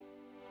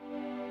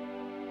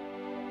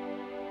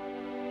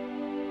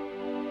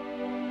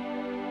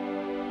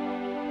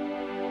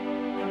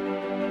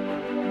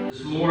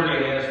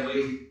morning as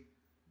we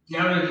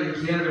gather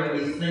together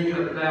and we think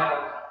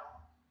about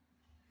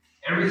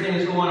everything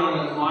that's going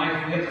on in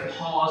life. We have to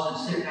pause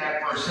and sit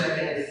back for a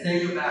second and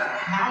think about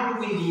how do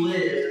we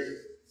live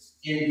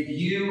in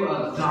view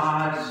of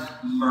God's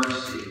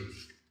mercy?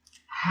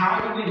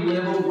 How do we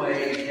live a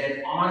way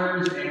that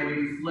honors and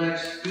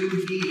reflects who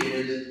He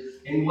is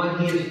and what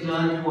He has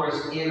done for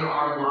us in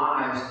our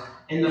lives?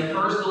 In the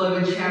first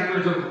 11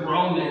 chapters of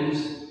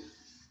Romans,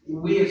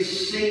 we have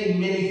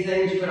seen many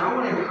things, but I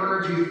want to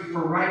encourage you for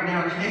right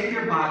now, take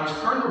your Bibles,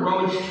 turn to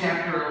Romans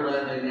chapter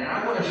 11, and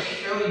I want to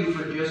show you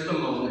for just a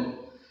moment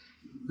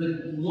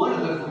one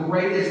of the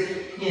greatest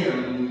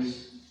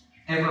hymns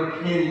ever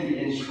penned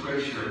in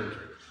Scripture.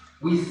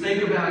 We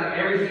think about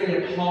everything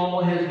that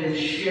Paul has been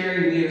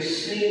sharing. We have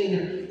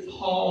seen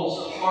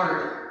Paul's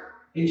heart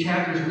in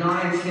chapters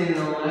 9, 10, and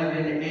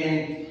 11,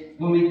 and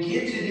when we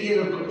get to the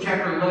end of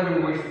chapter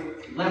 11, where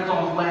we left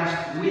off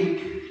last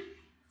week,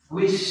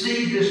 we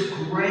see this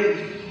great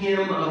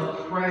hymn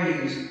of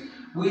praise.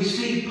 We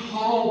see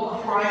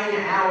Paul crying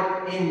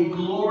out in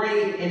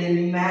glory and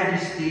in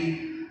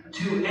majesty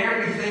to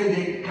everything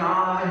that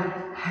God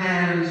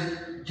has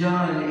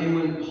done. And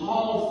when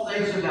Paul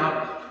thinks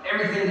about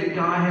everything that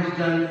God has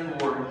done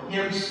for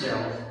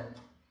himself,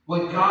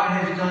 what God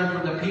has done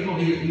for the people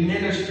He has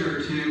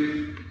ministered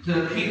to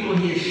the people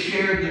He has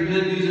shared the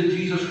good news of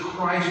Jesus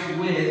Christ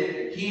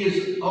with, he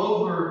is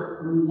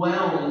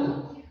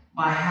overwhelmed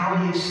by how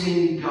he has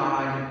seen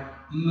God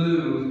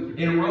move.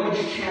 In Romans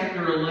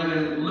chapter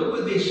 11, look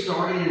with me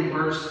starting in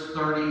verse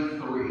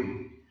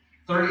 33.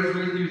 33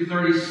 through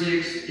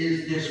 36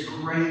 is this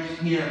great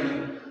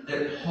hymn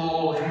that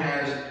Paul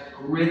has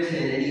written.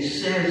 And he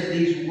says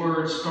these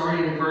words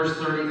starting in verse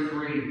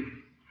 33.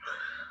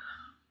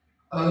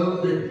 Oh,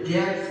 the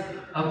depth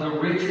of the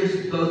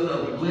riches both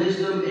of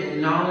wisdom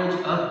and knowledge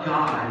of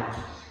God.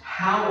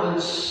 How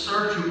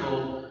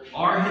unsearchable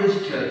are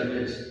His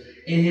judgments,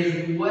 and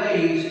His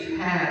ways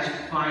past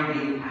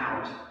finding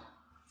out.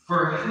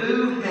 For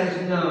who has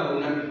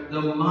known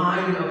the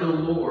mind of the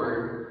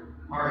Lord,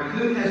 or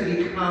who has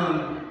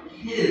become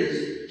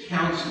His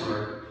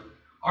counselor,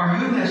 or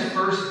who has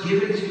first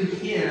given to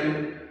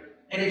Him,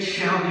 and it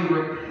shall be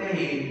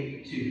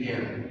repaid to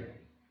him?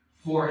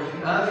 For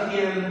of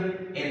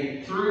Him,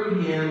 and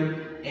through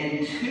Him,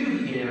 and to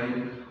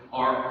Him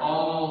are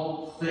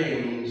all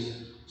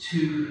things,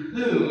 to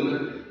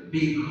whom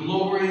be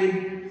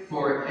glory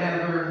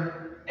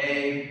forever.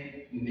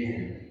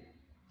 Amen.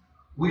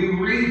 We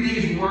read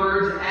these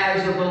words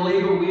as a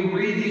believer. We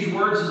read these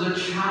words as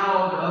a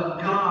child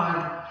of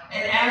God.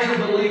 And as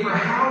a believer,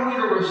 how are we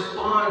to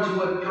respond to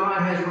what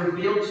God has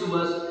revealed to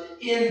us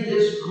in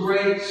this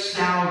great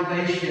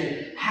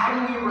salvation?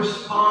 How do we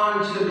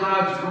respond to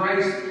God's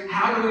grace?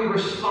 How do we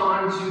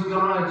respond to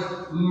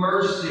God's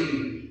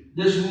mercy?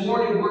 This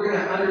morning we're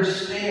going to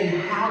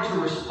understand how to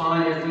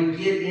respond as we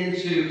get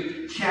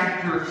into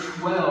chapter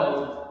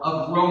 12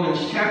 of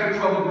Romans. Chapter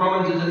 12 of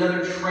Romans is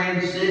another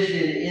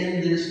transition in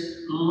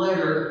this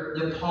letter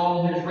that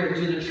Paul has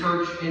written to the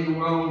church in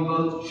Rome,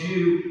 both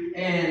Jew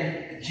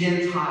and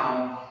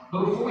Gentile.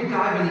 But before we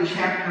dive into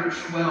chapter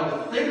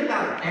 12, think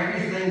about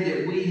everything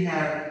that we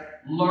have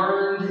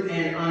learned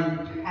and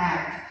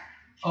unpacked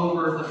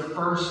over the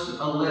first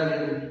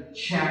 11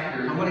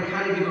 chapters. I want to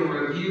kind of give a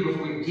review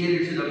before we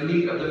get into the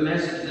meat of the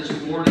message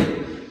this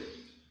morning.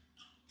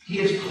 He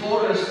has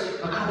told us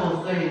a couple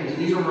of things, and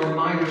these are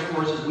reminders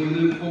for us as we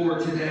move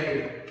forward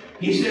today.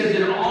 He says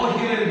that all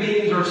human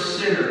beings are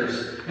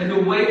sinners, and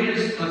the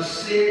wages of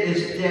sin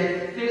is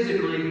death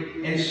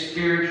physically and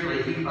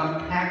spiritually. He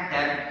unpacked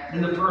that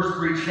in the first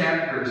 3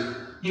 chapters.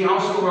 He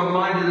also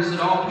reminded us that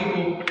all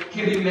people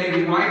can be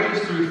made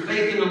righteous through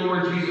faith in the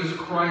Lord Jesus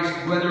Christ,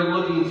 whether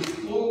looking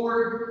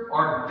forward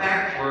or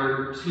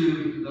backward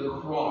to the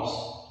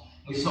cross.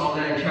 We saw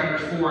that in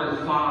chapters 4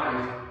 and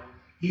 5.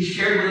 He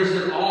shared with us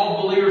that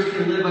all believers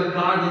can live a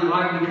godly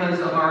life because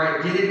of our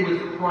identity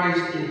with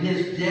Christ in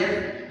His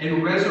death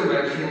and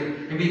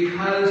resurrection, and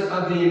because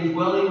of the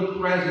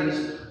indwelling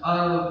presence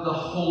of the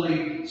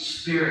Holy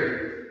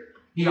Spirit.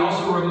 He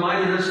also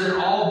reminded us that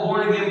all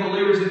born-again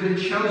believers have been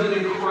chosen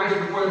in Christ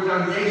before the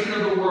foundation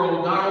of the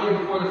world, not only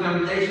before the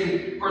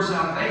foundation for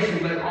salvation,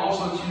 but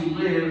also to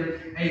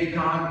live a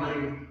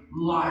godly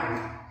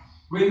life.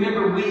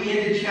 Remember, we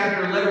ended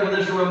chapter 11 with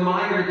this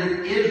reminder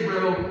that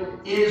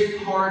Israel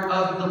is part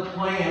of the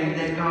plan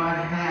that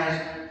God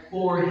has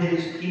for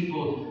His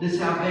people. This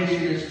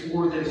salvation is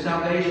for them.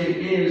 Salvation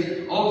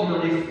is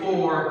ultimately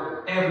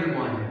for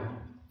everyone.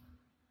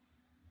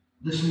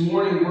 This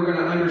morning we're going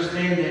to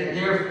understand that,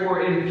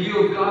 therefore, in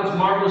view of God's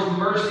marvelous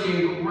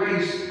mercy and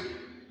grace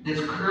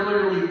that's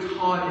clearly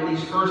taught in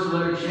these first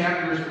 11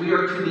 chapters, we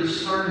are to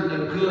discern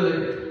the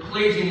good,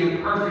 pleasing,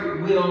 and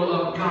perfect will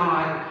of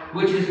God,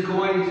 which is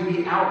going to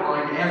be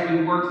outlined as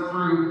we work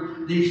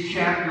through these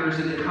chapters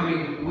in the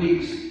coming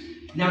weeks.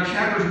 Now,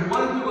 chapters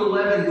 1 through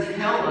 11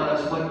 tell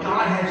us what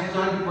God has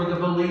done for the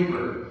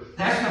believer.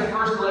 That's the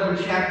first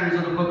 11 chapters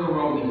of the book of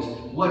Romans,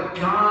 what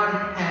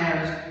God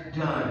has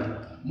done.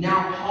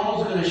 Now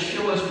Paul's going to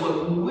show us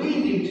what we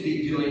need to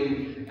be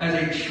doing as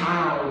a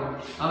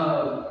child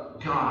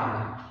of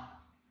God.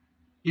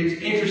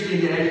 It's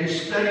interesting that as you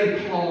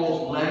study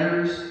Paul's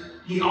letters,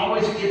 he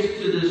always gets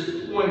to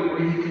this point where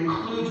he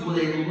concludes with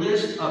a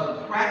list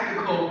of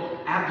practical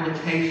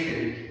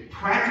application,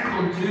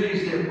 practical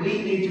duties that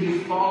we need to be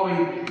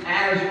following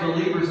as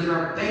believers that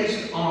are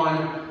based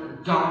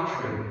on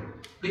doctrine.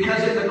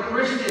 Because in the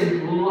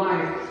Christian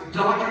life,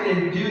 doctrine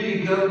and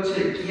duty go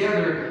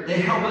together.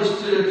 They help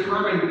us to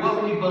determine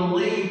what we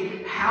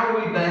believe, how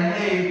we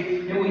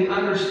behave, and we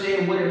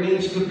understand what it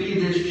means to be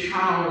this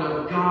child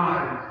of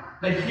God.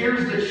 But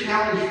here's the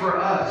challenge for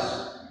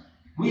us.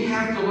 We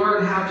have to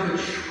learn how to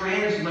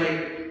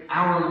translate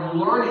our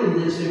learning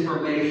this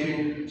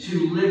information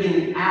to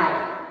living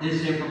out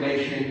this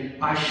information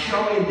by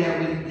showing that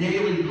we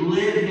daily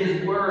live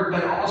His Word,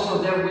 but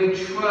also that we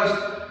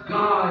trust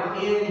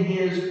God in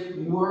His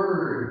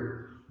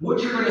Word.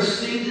 What you're going to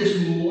see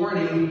this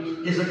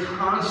morning is a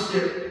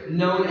concept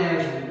known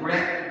as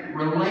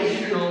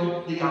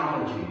relational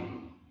theology.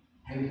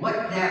 And what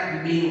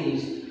that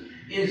means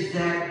is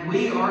that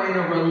we are in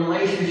a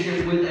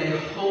relationship with a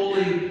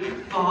Holy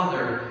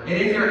Father. And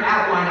in your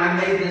outline,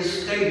 I made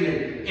this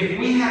statement. If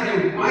we have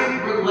a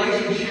right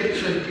relationship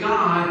to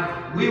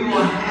God, we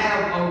will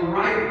have a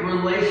right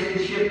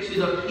relationship to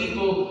the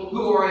people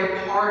who are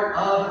a part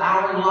of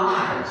our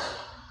lives.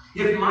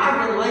 If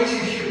my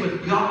relationship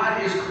with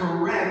God is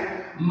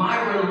correct,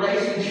 my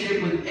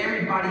relationship with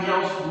everybody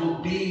else will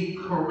be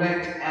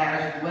correct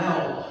as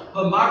well.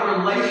 But my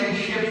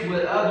relationships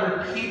with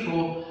other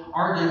people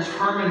are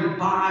determined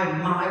by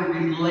my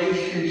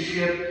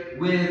relationship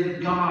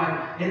with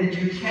God. And did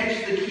you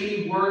catch the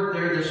key word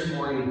there this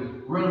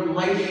morning?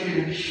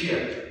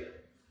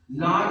 Relationship.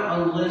 Not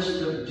a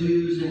list of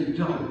do's and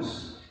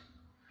don'ts.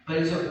 But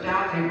it's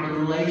about a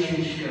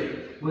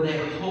relationship with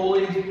a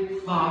Holy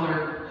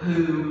Father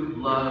who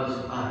loves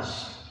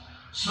us.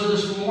 So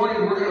this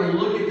morning we're going to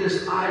look at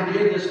this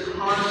idea, this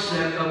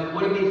concept of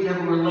what it means to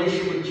have a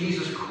relationship with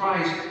Jesus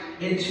Christ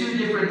in two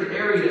different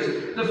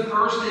areas. The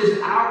first is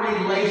our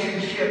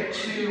relationship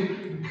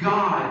to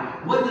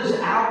God. What does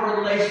our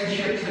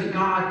relationship to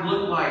God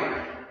look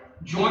like?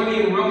 Join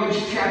me in Romans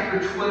chapter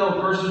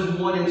 12, verses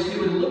 1 and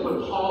 2, and look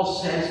what Paul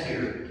says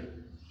here.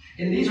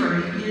 And these are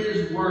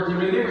his words. And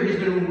remember, he's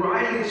been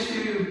writing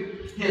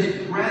to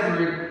his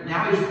brethren.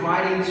 Now he's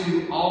writing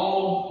to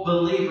all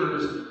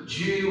believers,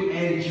 Jew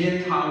and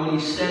Gentile, when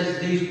he says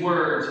these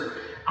words.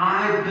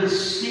 I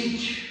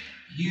beseech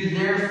you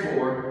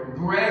therefore,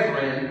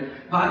 brethren,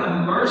 by the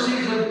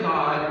mercies of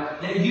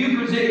God, that you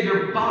present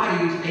your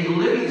bodies a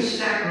living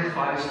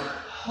sacrifice,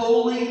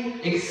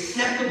 holy,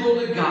 acceptable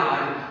to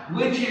God,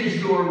 which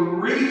is your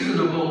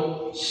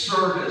reasonable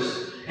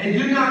service. And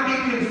do not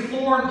be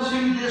conformed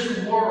to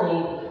this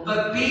world,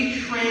 but be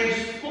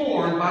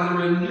transformed by the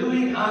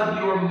renewing of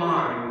your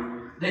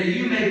mind, that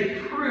you may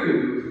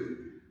prove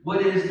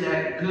what is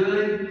that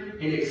good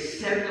and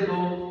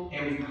acceptable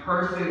and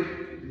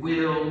perfect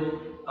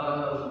will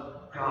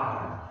of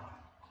God.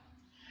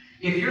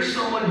 If you're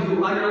someone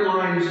who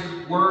underlines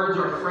words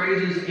or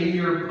phrases in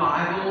your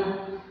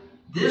Bible,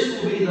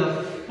 this will be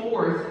the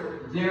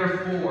fourth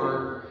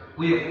therefore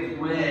we have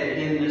read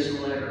in this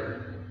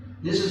letter.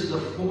 This is the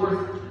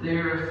fourth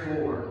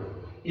therefore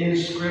in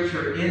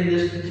Scripture, in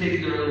this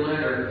particular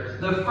letter.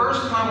 The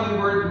first time we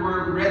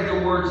read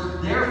the words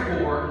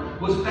therefore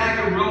was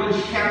back in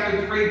Romans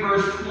chapter 3,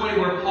 verse 20,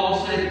 where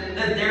Paul said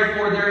that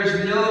therefore there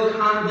is no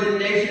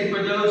condemnation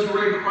for those who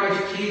are in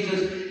Christ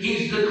Jesus.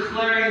 He's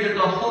declaring that the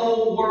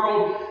whole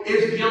world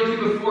is guilty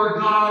before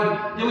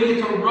God. Then we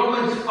get to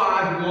Romans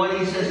 5:1.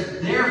 He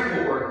says,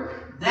 therefore,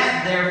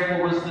 that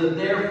therefore was the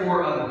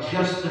therefore of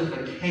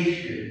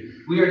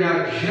justification. We are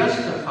now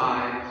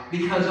justified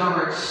because of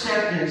our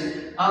acceptance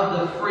of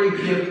the free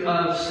gift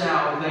of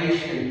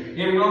salvation.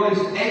 In Romans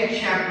 8,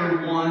 chapter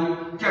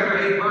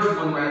 8, verse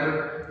 1,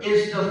 rather,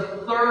 is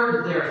the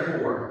third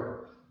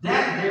therefore.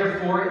 That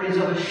therefore is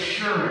of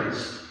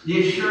assurance.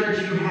 The assurance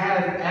you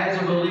have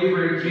as a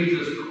believer in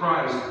Jesus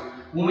Christ.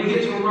 When we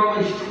get to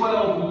Romans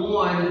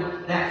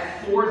 12:1,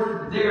 that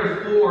fourth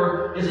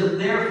therefore is a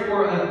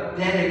therefore of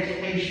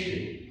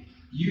dedication.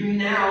 You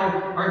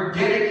now are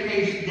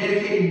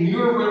dedicating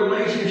your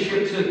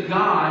relationship to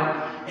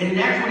God, and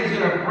that's what he's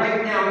going to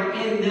break down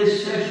in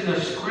this section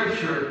of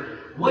Scripture.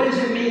 What does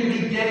it mean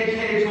to be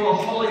dedicated to a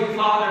Holy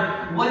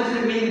Father? What does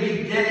it mean to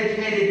be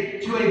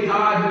dedicated to a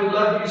God who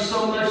loved you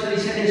so much that he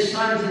sent his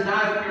Son to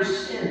die for your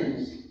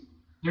sins?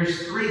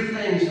 There's three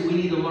things that we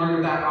need to learn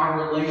about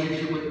our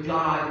relationship with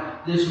God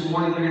this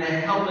morning. They're going to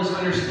help us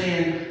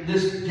understand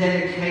this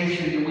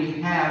dedication that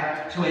we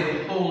have to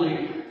a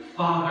Holy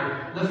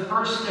Father. The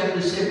first step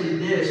is simply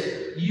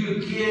this.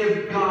 You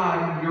give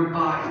God your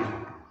body.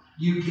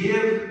 You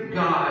give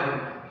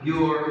God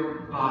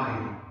your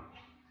body.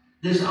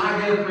 This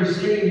idea of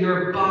presenting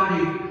your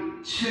body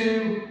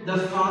to the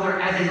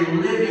Father as a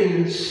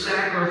living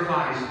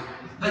sacrifice.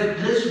 But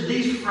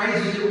these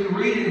phrases that we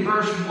read in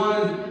verse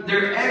 1,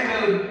 they're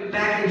echoed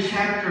back in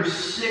chapter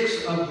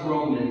 6 of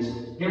Romans.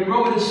 In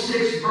Romans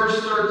 6, verse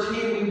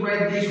 13, we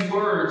read these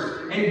words,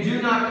 "And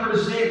do not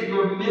present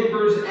your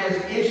members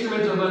as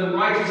instruments of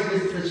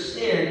unrighteousness to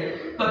sin,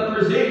 but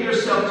present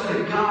yourself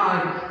to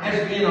God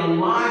as being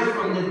alive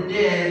from the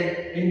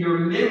dead, and your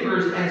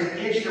members as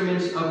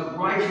instruments of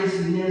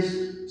righteousness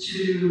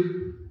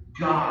to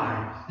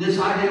God." This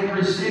idea of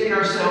presenting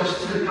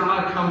ourselves to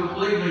God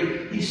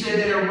completely. He said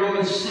that in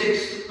Romans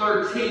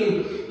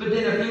 6:13, but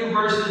then a few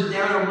verses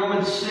down in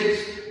Romans 6,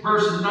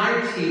 verse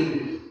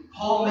 19,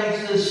 Paul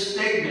makes this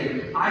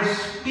statement, "I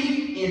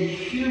speak in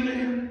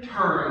human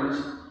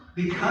terms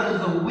because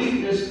of the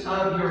weakness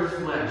of your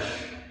flesh.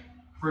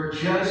 For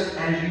just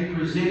as you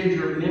presented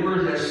your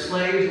members as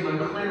slaves of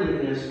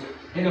uncleanliness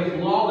and of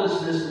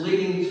lawlessness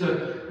leading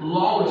to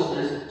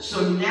lawlessness,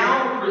 so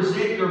now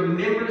present your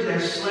members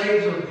as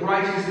slaves of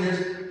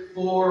righteousness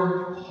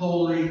for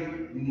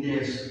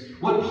holiness."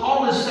 What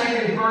Paul is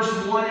saying in verse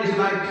 1 is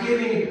about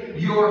giving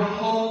your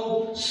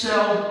whole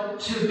self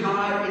to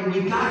God. And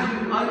we got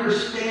to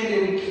understand,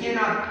 and we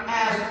cannot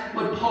pass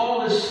what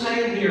Paul is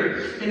saying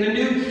here. In the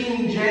New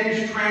King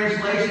James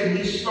translation,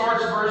 he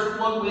starts verse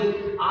 1 with,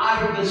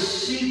 "I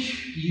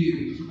beseech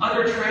you."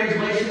 Other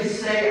translations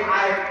say,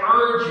 "I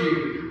urge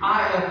you.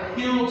 I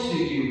appeal to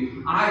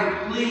you. I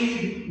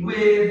plead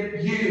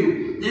with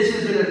you." This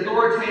is an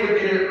authoritative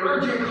and an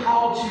urgent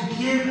call to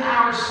give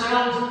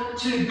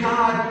ourselves to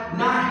God,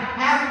 not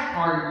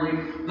half-heartedly,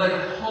 but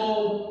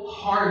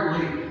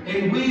wholeheartedly.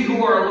 And we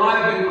who are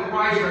alive in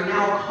Christ are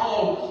now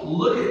called,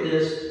 look at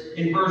this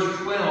in verse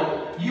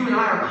 12, you and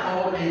I are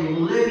called a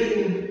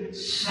living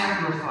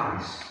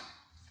sacrifice.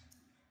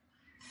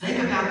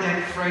 Think about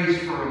that phrase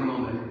for a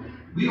moment.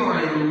 We are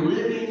a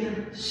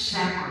living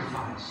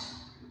sacrifice.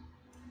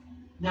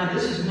 Now,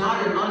 this is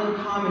not an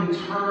uncommon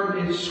term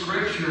in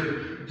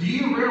Scripture. Do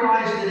you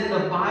realize that in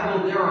the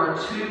Bible there are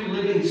two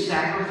living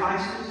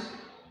sacrifices?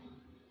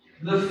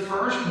 The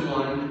first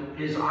one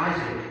is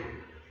Isaac.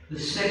 The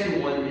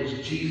second one is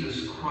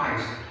Jesus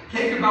Christ.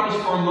 Take your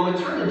Bibles for a moment.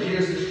 Turn to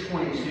Genesis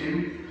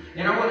 22.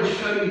 And I want to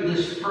show you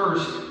this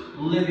first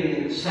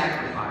living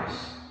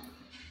sacrifice.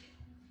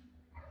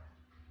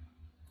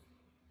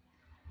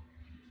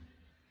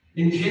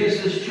 In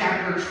Genesis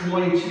chapter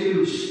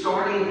 22,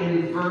 starting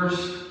in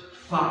verse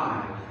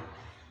 5,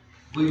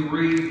 we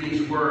read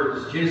these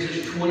words.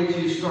 Genesis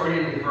 22,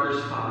 starting in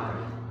verse 5.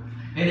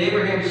 "And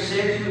Abraham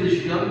said to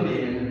his young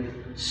men,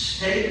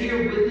 'Stay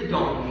here with the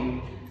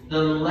donkey.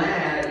 The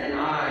lad and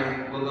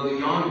I will go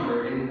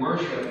yonder and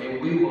worship,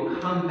 and we will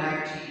come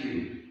back to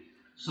you.'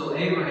 So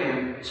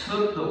Abraham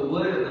took the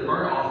wood of the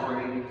burnt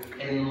offering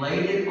and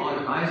laid it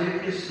on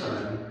Isaac his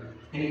son.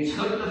 And he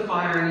took the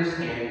fire in his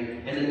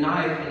hand and the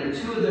knife, and the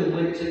two of them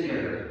went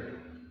together."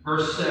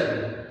 Verse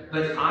 7.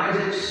 "But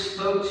Isaac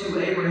spoke to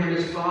Abraham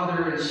his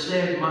father and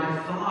said, 'My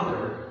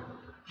father.'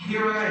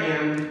 'Here I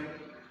am,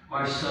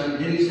 my son.'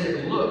 Then he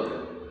said,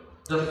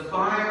 'Look, the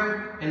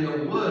fire and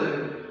the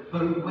wood,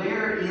 but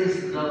where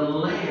is the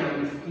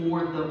lamb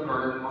for the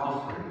burnt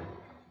offering?'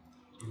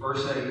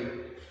 Verse 8.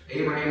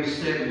 Abraham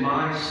said,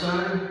 'My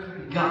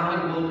son,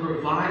 God will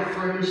provide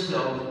for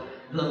himself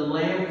the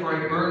lamb for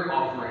a burnt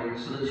offering.'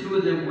 So the two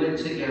of them went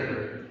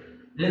together.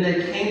 Then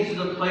they came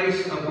to the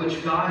place of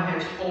which God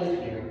had told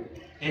him.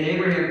 And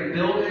Abraham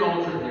built an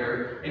altar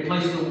there and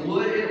placed the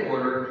wood in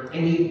order.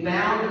 And he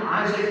bound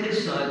Isaac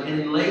his son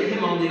and laid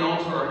him on the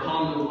altar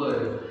upon the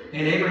wood.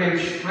 And Abraham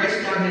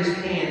stretched out his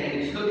hand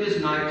and he took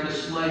his knife to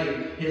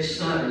slay his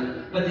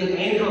son. But the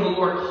angel of the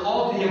Lord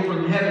called to him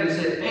from heaven and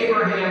said,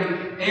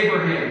 'Abraham,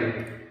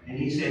 Abraham.' And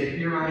he said,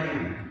 'Here I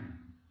am.'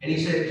 And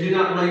he said, 'Do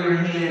not lay your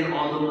hand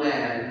on the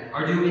lad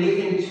or do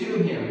anything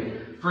to him.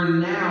 For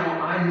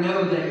now I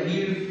know that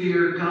you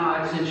fear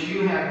God, since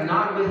you have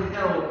not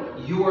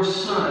withheld your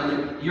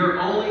son, your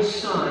only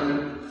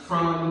son,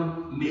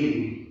 from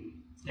me.'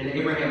 And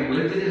Abraham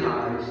lifted his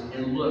eyes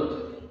and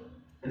looked,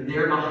 and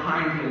there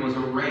behind him was a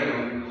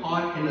ram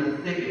caught in a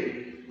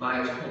thicket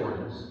by its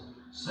horns.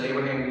 So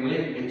Abraham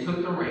went and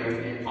took the ram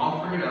and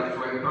offered it up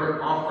for a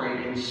burnt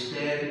offering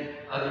instead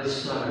of his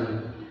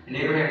son. And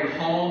Abraham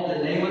called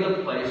the name of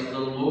the place, 'The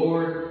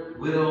Lord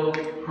will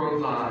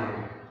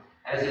provide.'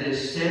 As it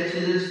is said to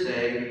this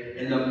day,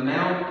 'In the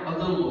mount of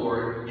the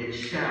Lord it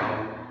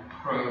shall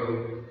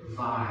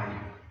provide.'"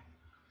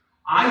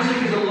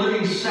 Isaac is a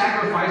living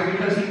sacrifice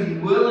because he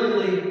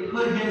willingly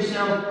put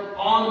himself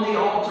on the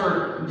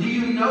altar. Do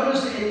you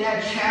notice in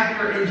that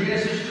chapter in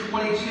Genesis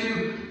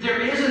 22, there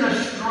isn't a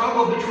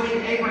struggle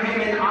between Abraham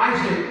and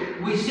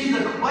Isaac. We see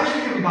the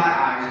question by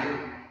Isaac.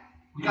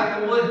 We got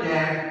the wood,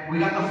 Dad. We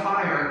got the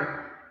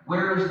fire.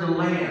 Where is the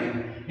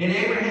lamb? And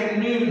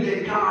Abraham knew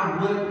that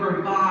God would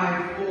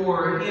provide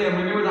for him.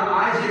 Remember that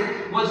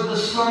Isaac was the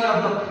son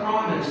of the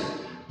promise,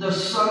 the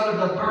son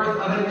of the birth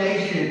of a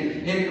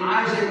nation. And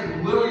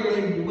Isaac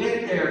willingly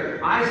went there.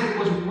 Isaac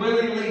was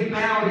willingly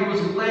bound. He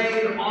was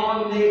laid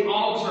on the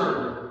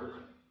altar.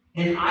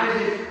 And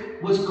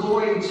Isaac was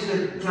going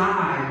to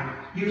die.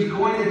 He was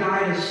going to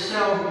die to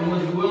self and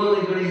was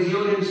willingly going to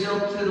yield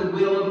himself to the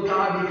will of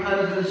God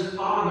because of his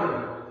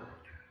Father.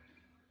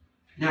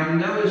 Now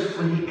notice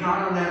when he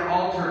got on that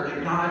altar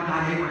that God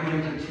got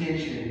Abraham's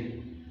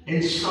attention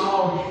and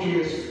saw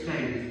his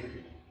faith.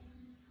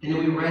 And then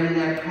we read in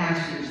that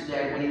passage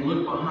that when he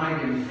looked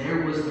behind him,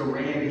 there was the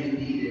ram he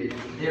needed.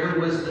 There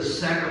was the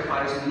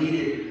sacrifice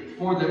needed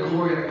for the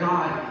glory of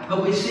God.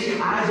 But we see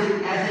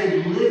Isaac as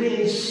a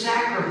living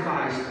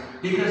sacrifice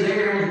because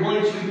Abraham was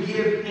willing to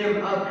give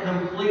him up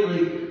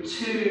completely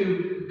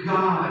to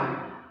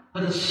God.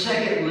 But the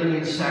second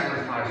living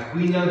sacrifice,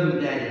 we know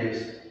who that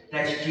is.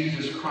 That's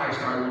Jesus Christ,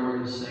 our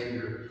Lord and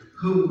Savior,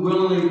 who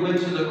willingly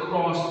went to the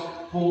cross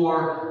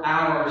for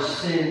our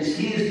sins.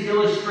 He is the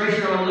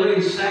illustration of a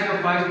living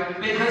sacrifice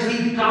because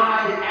he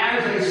died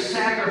as a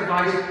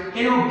sacrifice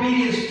in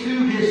obedience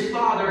to his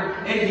Father,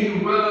 and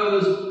he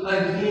rose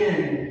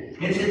again.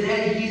 And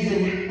today he's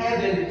in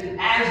heaven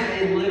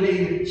as a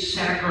living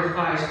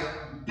sacrifice,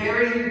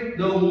 bearing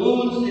the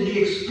wounds that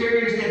he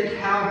experienced at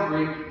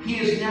Calvary. He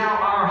is now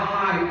our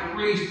high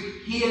priest.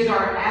 He is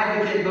our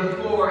advocate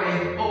before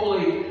a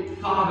holy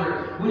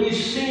Father. When you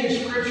see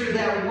in Scripture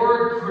that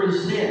word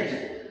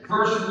present,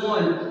 verse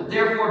 1,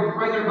 therefore,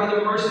 brethren, by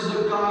the mercies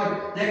of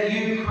God, that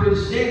you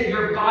present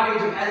your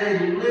bodies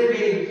as a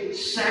living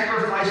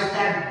sacrifice.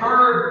 That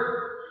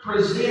verb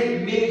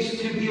present means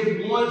to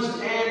give once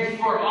and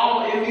for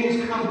all. It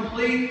means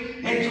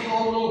complete and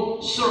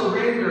total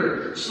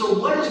surrender. So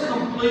what does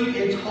complete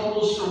and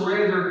total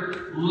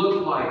surrender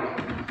look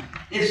like?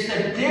 It's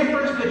the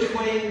difference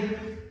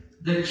between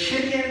the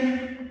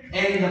chicken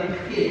and the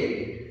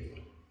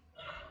pig.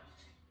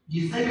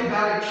 You think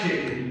about a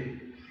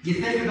chicken, you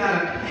think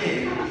about a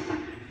pig,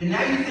 and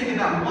now you think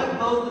about what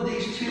both of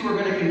these two are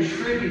going to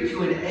contribute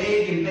to an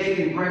egg and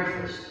bacon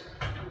breakfast.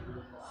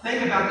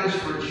 Think about this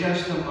for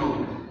just a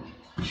moment.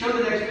 Show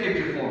the next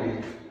picture for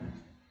me.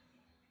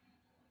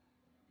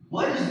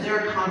 What is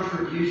their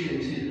contribution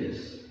to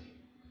this?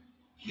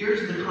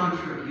 Here's the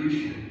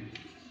contribution.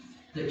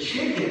 The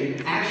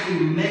chicken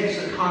actually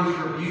makes a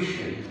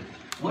contribution.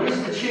 What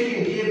does the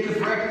chicken give to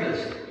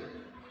breakfast?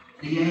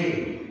 The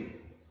egg.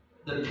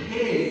 The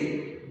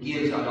pig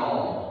gives it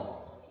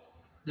all.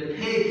 The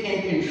pig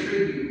can't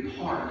contribute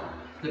part.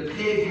 The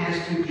pig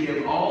has to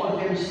give all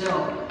of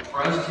himself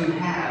for us to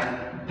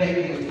have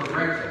bacon for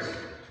breakfast.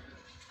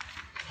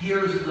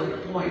 Here's the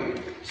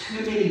point.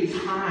 Too many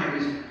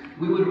times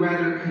we would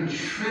rather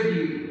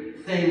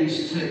contribute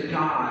things to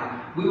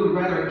God. We would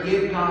rather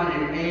give God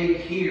an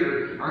egg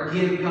here or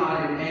give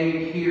God an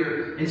egg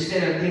here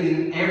instead of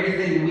giving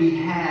everything we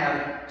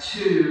have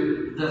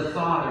to the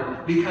Father.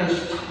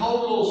 Because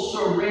total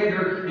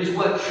surrender is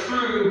what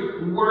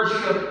true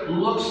worship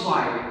looks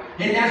like.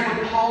 And that's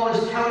what Paul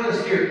is telling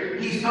us here.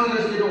 He's telling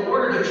us that in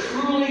order to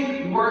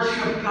truly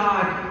worship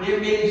God,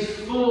 it means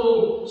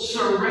full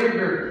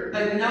surrender.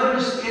 But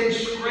notice in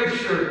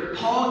Scripture,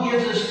 Paul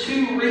gives us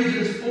two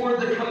reasons for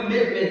the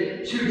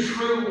commitment to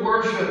true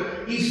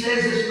worship. He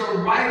says it's the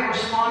right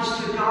response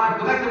to God.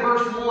 Go back to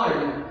verse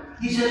 1.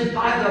 He says,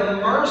 by the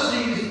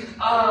mercies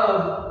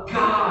of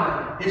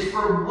God. It's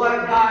for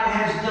what God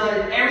has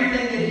done,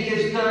 everything that He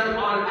has done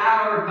on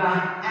our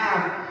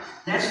behalf.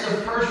 That's the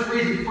first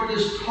reason for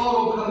this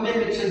total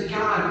commitment to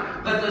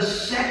God. But the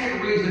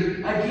second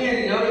reason,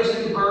 again, notice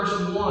in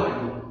verse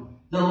 1,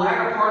 the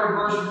latter part of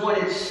verse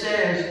 1, it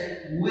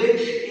says,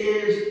 which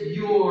is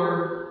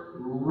your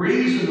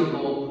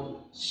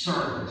reasonable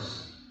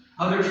service.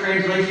 Other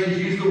translations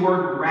use the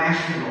word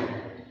rational.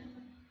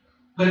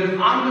 But if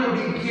I'm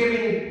going to be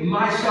giving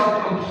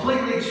myself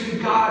completely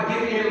to God,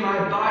 giving Him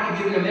my body,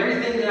 giving Him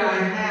everything that I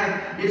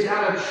have, it's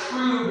out of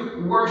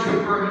true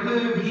worship for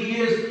who He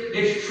is.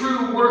 It's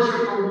true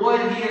worship for what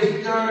He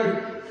has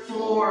done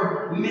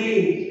for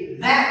me.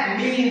 That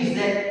means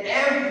that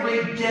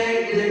every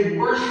day is a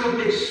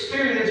worship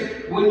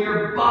experience when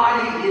your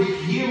body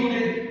is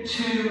yielded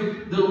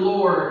to the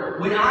Lord.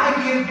 When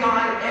I give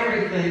God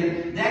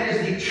everything, that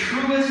is the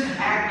truest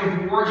act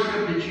of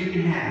worship that you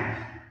can have.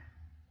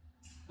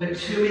 But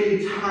too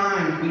many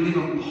times we give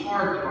Him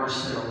part of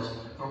ourselves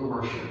for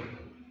worship.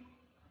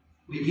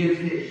 We give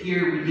it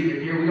here, we give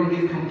it there. We don't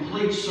give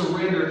complete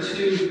surrender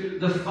to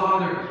the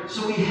Father.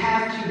 So we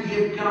have to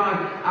give God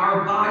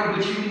our body,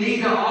 but you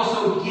need to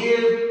also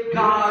give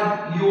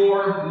God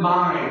your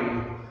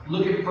mind.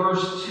 Look at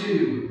verse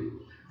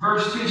 2.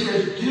 Verse 2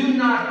 says, do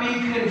not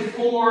be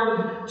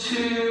conformed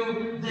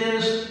to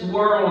this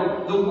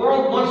world. The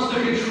world wants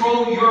to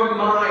control your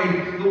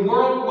mind. The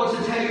world wants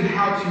to tell you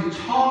how to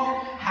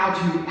talk, how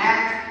to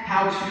act,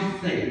 how to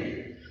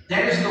think.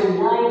 That is the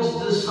world's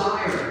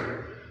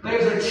desire. But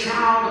as a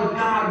child of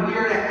God, we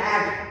are to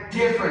act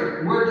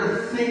different. We're to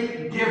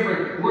think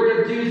different.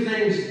 We're to do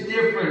things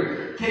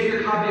different. Take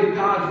your copy of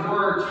God's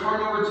Word.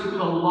 Turn over to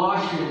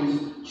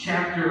Colossians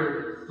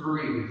chapter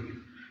 3.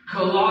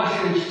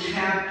 Colossians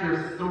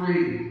chapter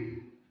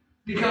 3.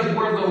 Because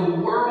where the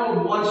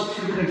world wants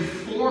to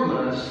conform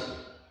us,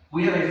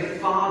 we have a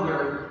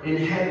Father in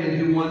heaven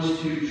who wants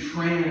to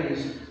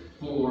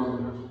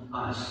transform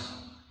us.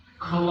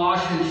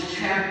 Colossians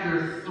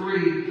chapter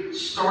 3,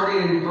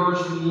 starting in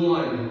verse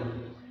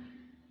 1.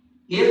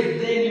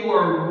 If then you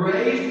are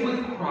raised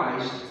with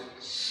Christ,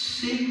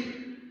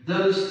 seek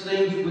those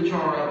things which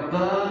are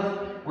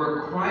above,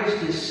 where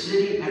Christ is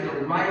sitting at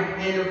the right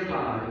hand of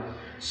God.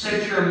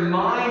 Set your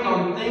mind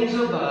on things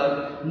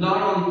above,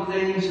 not on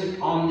things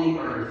on the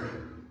earth.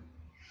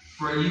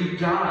 For you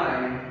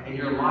died, and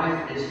your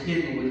life is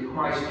hidden with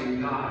Christ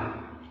in God.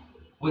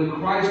 When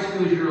Christ,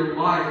 who is your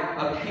life,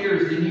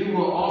 appears, then you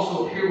will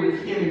also appear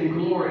with him in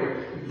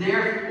glory.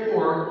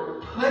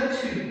 Therefore, put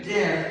to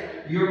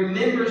death your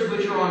members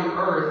which are on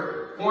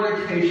earth,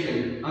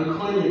 fornication,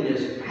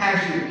 uncleanness,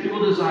 passion,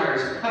 evil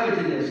desires,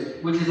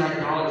 covetousness, which is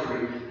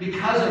idolatry.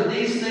 Because of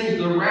these things,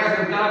 the wrath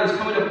of God is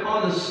coming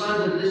upon the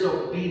sons of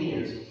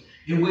disobedience,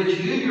 in which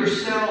you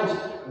yourselves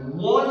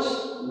once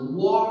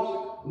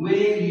walked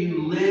when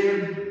you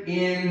lived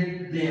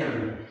in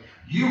them.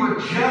 You were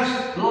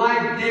just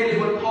like them, is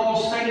what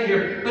Paul's saying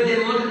here. But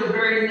then look at the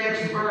very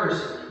next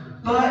verse.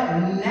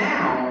 But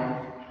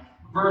now,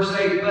 verse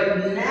 8,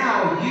 but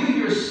now you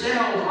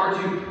yourselves are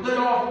to put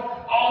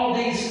off all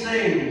these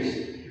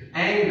things: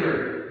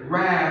 anger,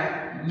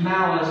 wrath,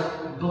 malice,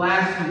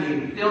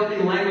 blasphemy, filthy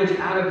language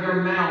out of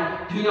your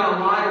mouth. Do not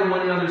lie to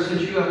one another,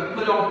 since you have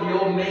put off the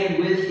old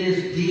man with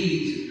his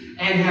deeds,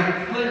 and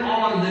have put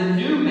on the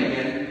new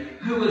man,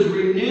 who is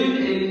renewed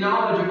in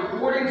knowledge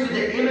according to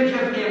the image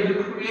of him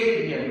who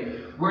created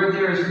him, where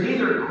there is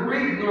neither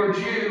Greek nor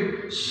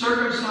Jew,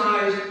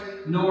 circumcised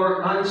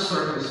nor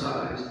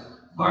uncircumcised,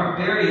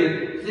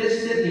 barbarian,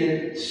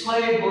 Scythian,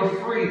 slave or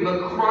free,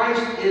 but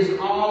Christ is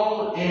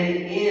all and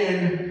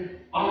in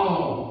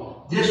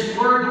all. This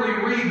word that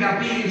we read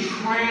about being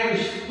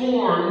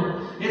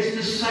transformed, it's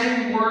the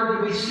same word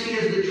that we see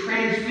as the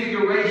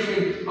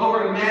transfiguration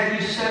over in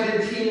Matthew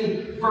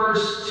 17,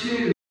 verse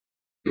 2.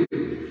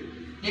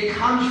 It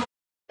comes from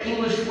the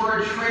English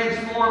word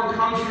transform,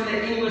 comes from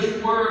the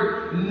English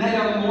word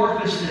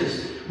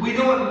metamorphosis. We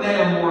know what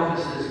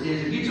metamorphosis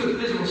is. If you took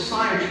physical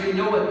science, you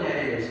know what that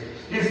is.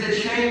 It's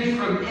the change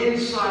from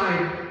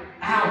inside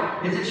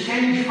out. It's a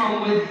change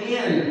from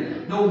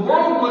within. The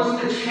world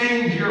wants to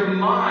change your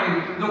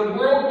mind. The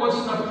world wants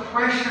to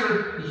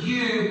pressure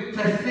you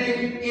to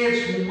think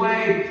its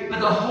way. But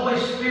the Holy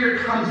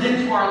Spirit comes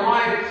into our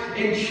life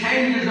and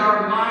changes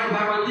our mind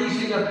by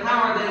releasing the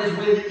power that is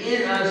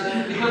within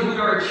us, because we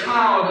are a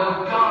child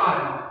of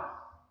God.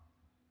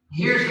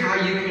 Here's how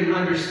you can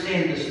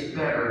understand this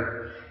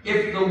better.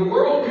 If the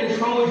world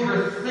controls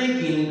your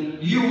thinking,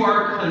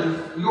 you're a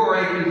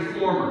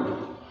conformer.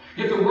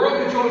 If the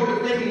world controls your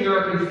thinking,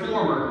 you're a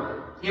conformer.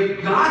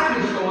 If God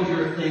controls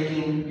your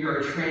thinking, you're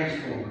a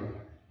transformer.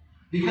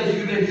 Because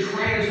you've been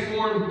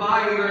transformed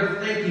by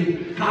your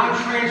thinking. God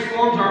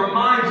transforms our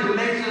minds and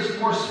makes us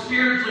more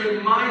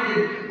spiritually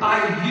minded by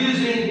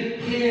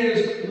using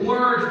His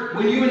Word.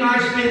 When you and I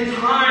spend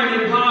time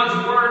in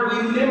God's Word,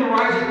 we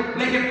memorize it,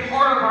 make it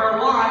part of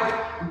our life,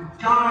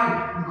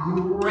 God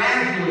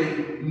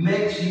gradually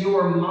makes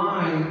your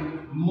mind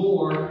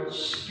more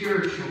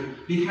spiritual,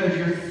 because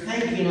you're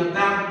thinking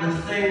about the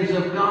things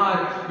of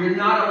God. You're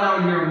not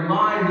allowing your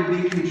mind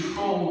to be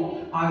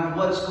controlled by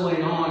what's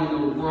going on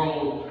in the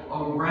world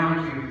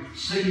around you.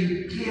 So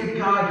you give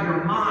God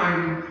your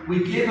mind,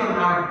 we give Him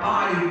our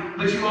body,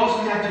 but you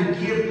also have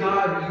to give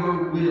God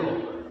your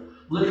will.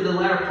 Look at the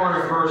latter part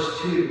of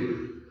verse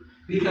 2.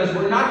 Because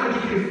we're not going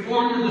to be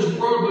conformed to this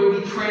world, but we'll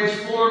be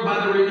transformed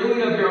by the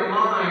renewing of your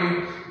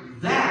mind,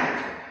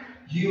 that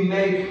you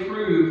may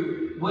prove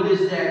what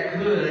is that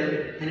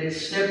good and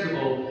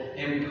acceptable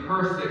and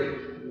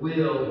perfect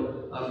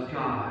will of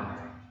God.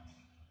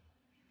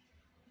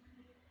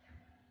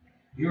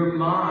 Your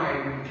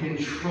mind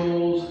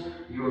controls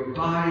your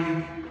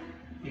body,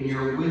 and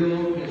your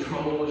will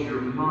controls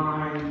your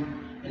mind.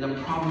 And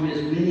the problem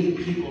is, many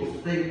people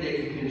think they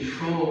can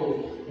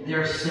control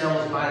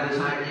themselves by this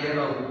idea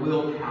of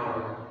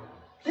willpower.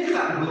 Think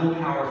about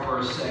willpower for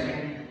a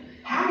second.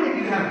 How many of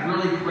you have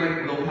really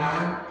great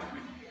willpower?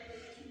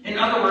 In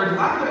other words, if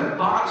I put a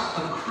box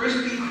of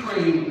Krispy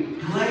Kreme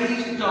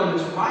glazed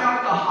donuts right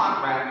off the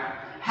hot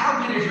rack,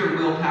 how good is your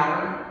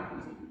willpower?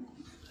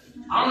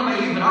 I don't know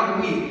about you, but I'm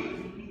weak.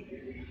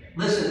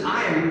 Listen,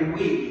 I am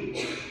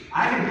weak.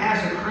 I can pass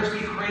a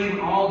Krispy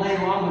Kreme all day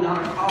long without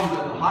a problem,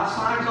 but the hot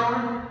signs on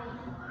it,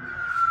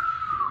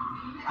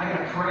 I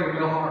gotta pray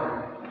real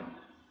hard.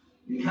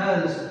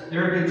 Because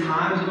there have been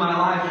times in my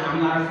life, and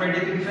I'm not afraid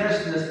to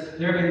confess this,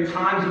 there have been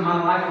times in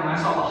my life when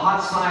I saw the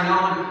hot sign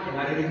on and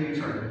I didn't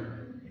U-turn.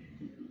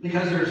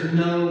 Because there's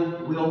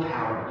no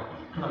willpower.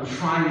 Because I'm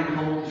trying to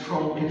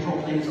control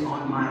things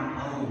on my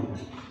own.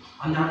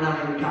 I'm not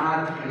allowing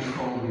God to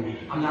control me.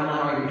 I'm not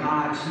allowing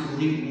God to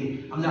lead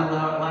me. I'm not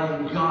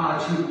allowing God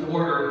to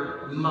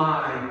order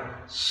my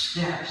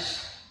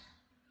steps.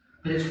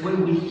 But it's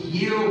when we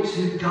yield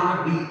to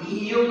God, we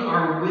yield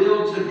our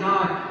will to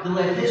God, to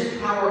let His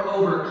power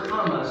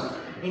overcome us,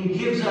 and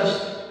gives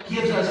us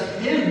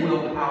His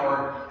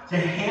willpower to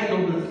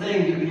handle the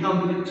things, to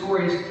become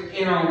victorious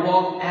in our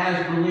walk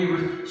as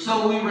believers.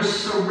 So we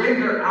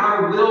surrender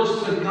our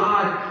wills to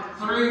God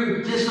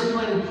through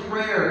disciplined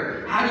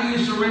prayer. How do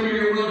you surrender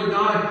your will to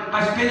God?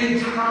 By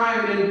spending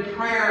time in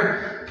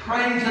prayer,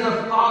 praying to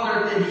the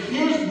Father that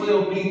His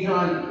will be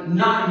done,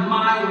 not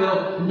my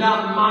will,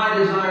 not my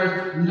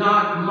desires,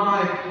 not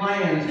my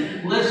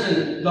plans.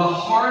 Listen, the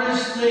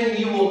hardest thing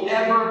you will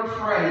ever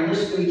pray,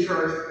 listen to me,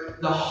 church,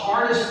 the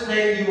hardest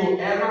thing you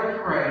will ever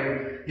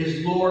pray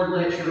is, Lord,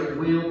 let your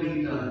will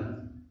be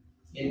done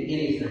in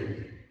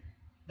anything.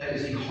 That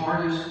is the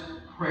hardest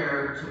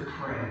prayer to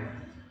pray.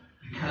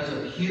 Because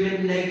of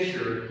human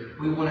nature,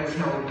 we want to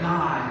tell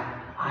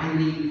God, I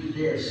need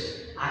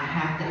this. I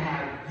have to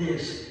have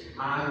this.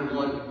 I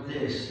want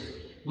this.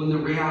 When the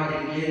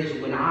reality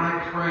is, when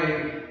I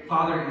pray,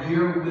 Father,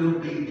 your will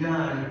be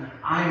done,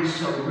 I am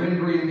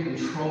surrendering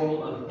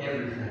control of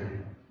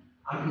everything.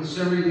 I'm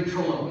surrendering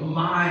control of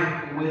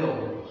my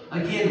will.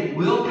 Again,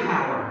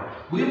 willpower.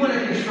 We want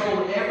to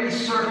control every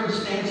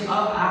circumstance of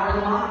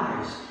our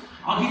lives.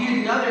 I'll give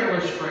you another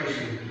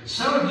illustration.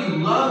 Some of you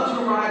love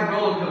to ride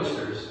roller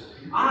coasters.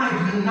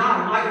 I do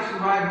not like to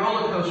ride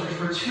roller coasters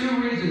for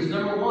two reasons.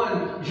 Number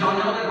one,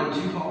 John Ellen, I'm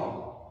too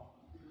tall.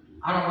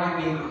 I don't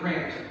like being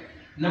cramped.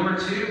 Number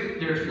two,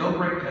 there's no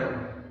brake pedal.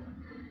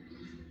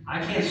 I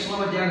can't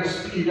slow it down and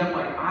speed it up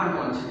like I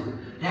want to.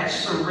 That's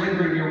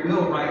surrendering your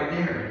will right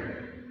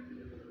there.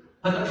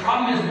 But the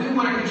problem is we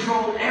want to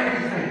control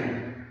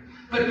everything.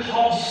 But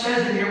Paul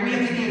says in here, we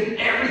have to give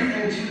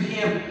everything to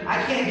Him.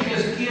 I can't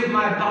just give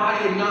my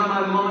body and not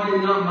my mind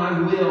and not my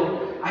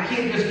will. I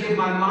can't just give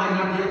my mind,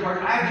 not the other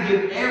part. I have to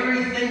give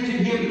everything to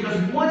Him, because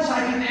once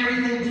I give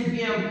everything to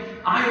Him,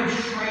 I am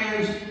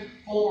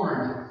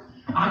transformed.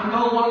 I'm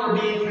no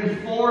longer being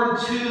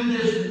conformed to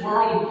this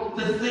world,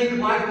 to think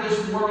like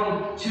this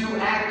world, to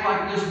act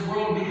like this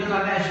world, because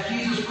I've asked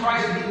Jesus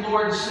Christ to be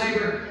Lord and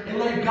Savior and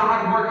let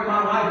God work in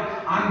my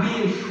life. I'm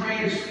being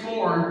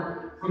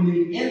transformed from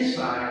the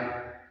inside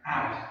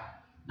out,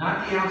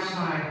 not the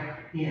outside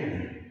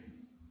in.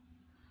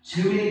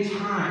 Too many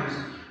times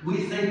we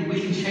think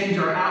we can change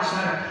our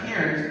outside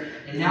appearance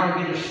and now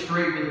we're getting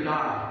straight with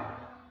God.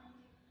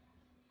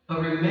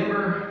 But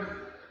remember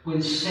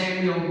when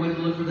Samuel went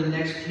to look for the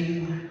next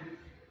king,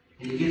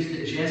 and he gets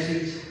to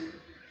Jesse's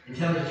and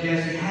tells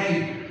Jesse,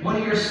 hey, one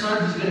of your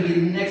sons is going to be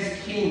the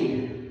next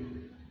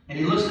king. And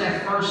he looks at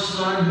that first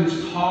son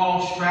who's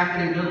tall,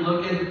 strapping, and good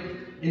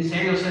looking, and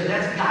Samuel says,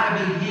 that's got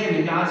to be him.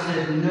 And God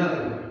says,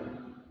 no.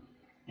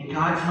 And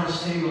God tells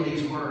Samuel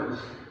these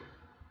words,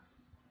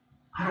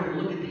 I don't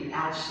look at the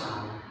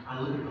outside,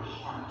 I look at the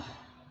heart.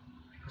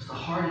 Because the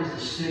heart is the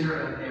center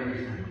of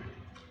everything.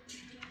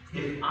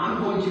 If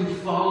I'm going to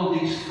follow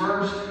these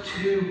first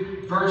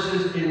two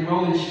verses in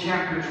Romans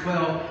chapter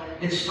 12,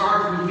 it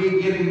starts with me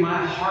giving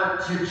my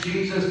heart to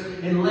Jesus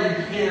and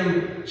let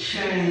Him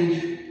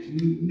change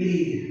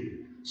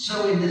me.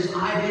 So in this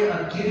idea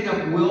of giving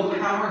up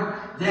willpower,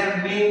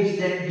 that means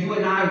that you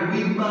and I,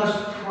 we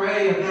must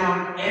pray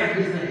about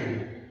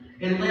everything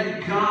and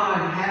let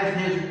God have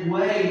His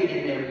way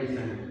in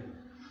everything.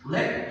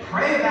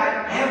 Pray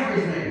about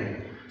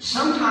everything.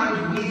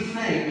 Sometimes we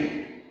think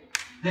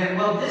that,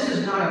 well, this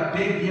is not a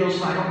big deal,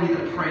 so I don't need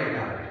to pray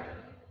about it.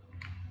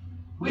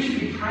 We should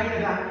be praying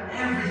about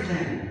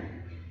everything.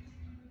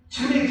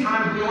 Too many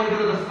times we only go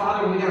to the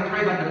Father when we got to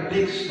pray about the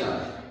big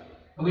stuff.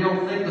 And we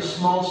don't think the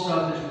small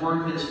stuff is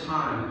worth its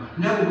time.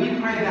 No, we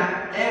pray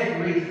about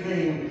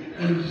everything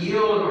and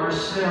yield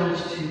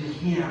ourselves to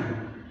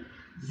Him.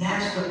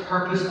 That's the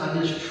purpose of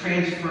this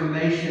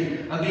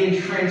transformation, of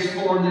being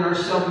transformed in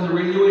ourselves and the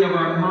renewing of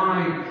our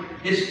mind.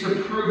 It's to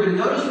prove, and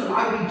notice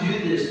why we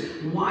do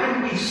this. Why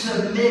do we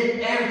submit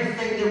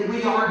everything that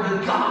we are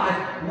to God?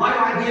 Why do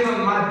I give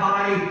Him my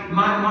body,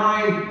 my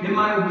mind, and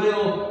my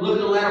will? Look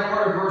at the latter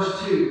part of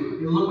verse 2.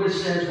 And look what it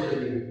says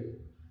with me.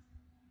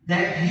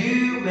 That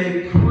you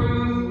may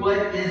prove what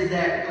is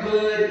that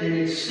good and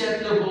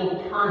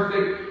acceptable,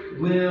 perfect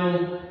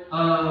will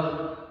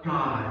of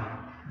God.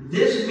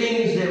 This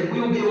means that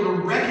we will be able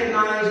to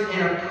recognize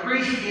and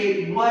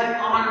appreciate what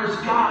honors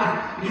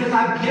God, because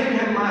I've given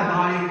Him my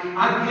body,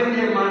 I've given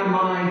Him my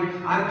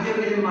mind, I've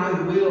given Him my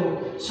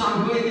will. So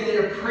I'm doing anything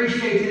that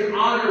appreciates and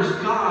honors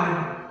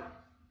God,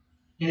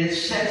 and it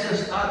sets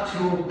us up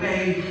to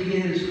obey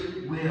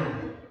His will.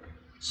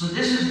 So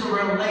this is the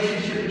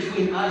relationship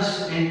between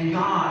us and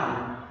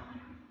God.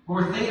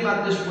 When we're thinking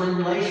about this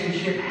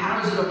relationship,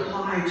 how does it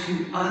apply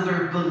to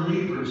other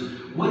believers?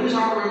 What is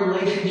our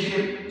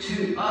relationship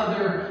to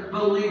other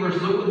believers?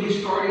 Look with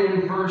me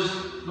starting in verse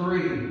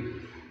 3.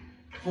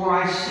 For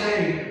I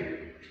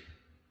say,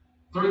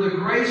 through the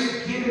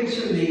grace given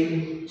to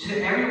me,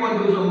 to everyone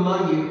who is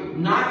among you,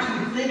 not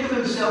to think of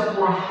himself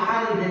more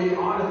highly than he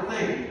ought to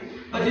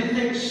think, but to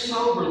think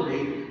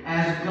soberly,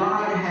 as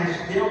God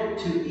has dealt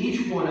to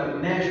each one a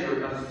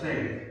measure of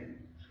faith.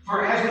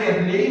 For as we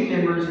have many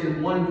members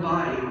in one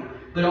body,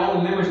 but all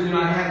the members do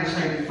not have the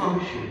same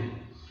function,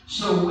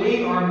 so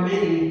we are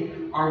many,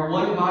 are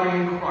one body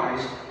in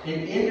Christ,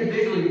 and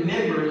individually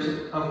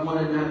members of one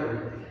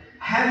another.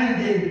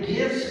 Having then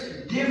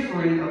gifts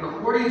differing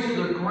according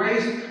to the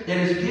grace that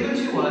is given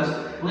to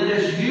us, let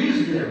us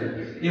use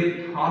them.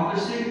 If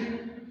prophecy,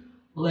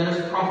 let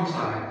us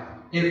prophesy.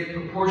 a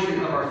proportion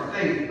of our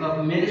faith.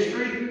 Of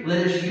ministry,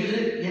 let us use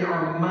it in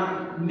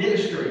our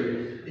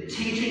ministry.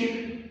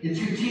 Teaching, and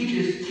who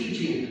teaches,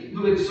 teaching.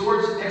 Who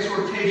exhorts,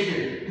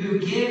 exhortation. Who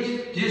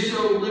gives, do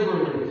so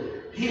liberally.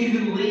 He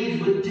who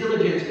leads with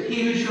diligence.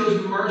 He who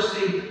shows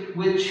mercy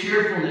with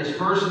cheerfulness.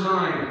 Verse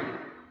 9.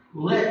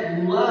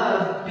 Let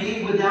love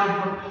be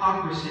without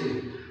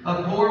hypocrisy.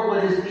 Abhor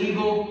what is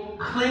evil.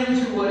 Cling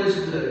to what is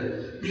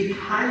good. Be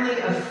kindly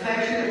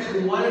affectionate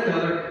to one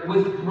another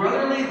with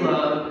brotherly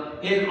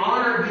love, in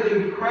honor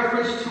giving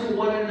preference to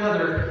one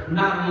another,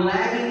 not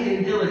lagging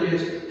in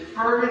diligence,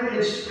 fervent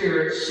in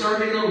spirit,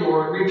 serving the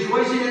Lord,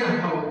 rejoicing in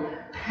hope,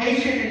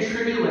 patient in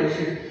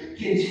tribulation,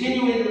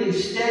 continually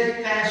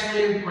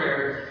steadfastly in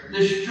prayer,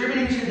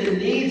 distributing to the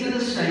needs of the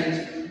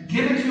saints,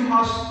 giving to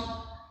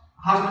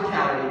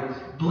hospitality.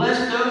 Bless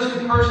those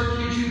who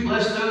persecute you,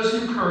 bless those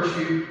who curse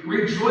you,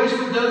 rejoice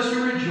with those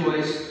who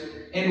rejoice,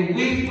 and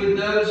weep with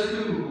those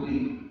who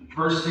weep.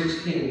 Verse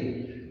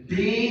 16.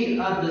 Be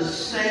of the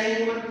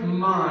same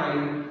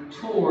mind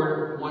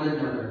toward one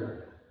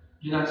another.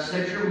 Do not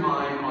set your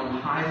mind on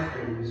high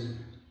things,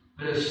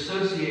 but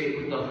associate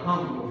with the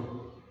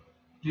humble.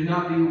 Do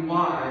not be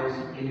wise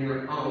in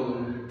your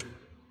own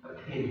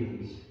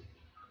opinions.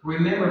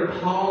 Remember,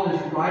 Paul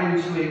is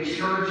writing to a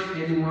church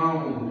in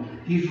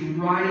Rome. He's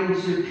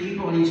writing to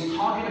people, and he's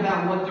talking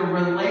about what their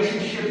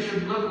relationship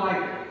should look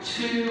like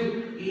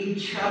to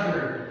each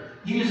other.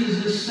 He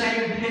uses the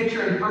same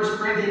picture in 1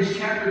 Corinthians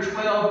chapter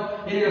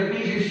 12 and in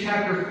Ephesians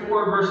chapter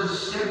 4,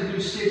 verses 7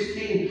 through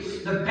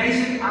 16. The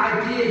basic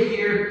idea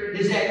here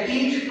is that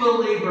each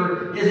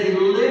believer is a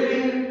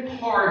living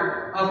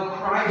part of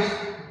Christ's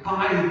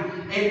body,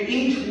 and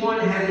each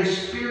one has a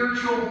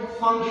spiritual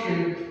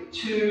function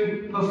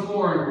to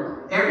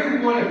perform.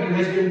 Every one of you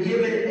has been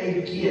given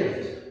a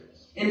gift.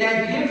 And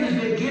that gift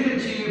has been given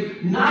to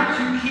you not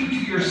to keep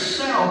to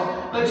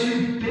yourself, but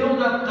to build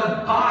up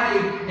the body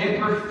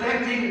and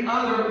perfecting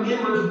other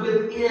members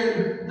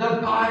within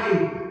the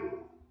body.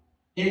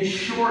 In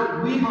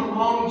short, we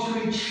belong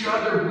to each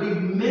other. We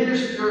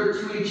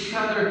minister to each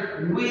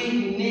other. We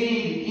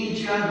need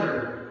each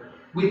other.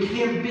 We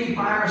can't be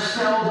by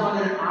ourselves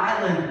on an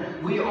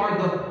island. We are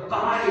the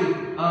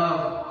body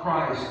of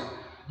Christ,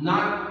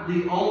 not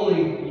the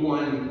only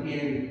one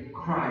in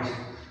Christ.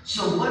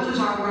 So what does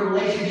our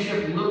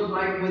relationship look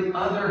like with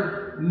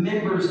other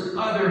members,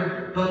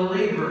 other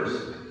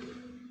believers?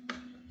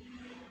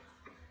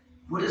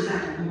 What does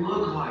that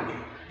look like?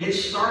 It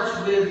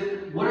starts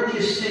with, what are the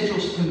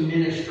essentials to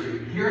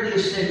ministry? Here are the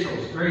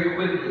essentials, very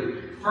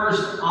quickly.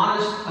 First,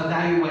 honest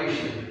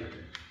evaluation.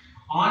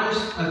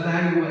 Honest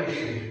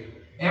evaluation.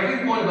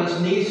 Every one of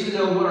us needs to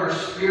know what our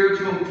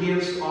spiritual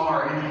gifts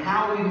are and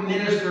how we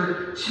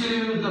minister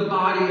to the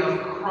body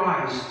of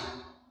Christ.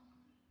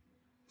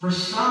 For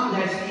some,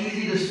 that's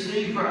easy to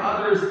see. For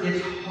others,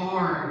 it's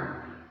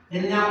hard.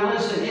 And now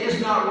listen, it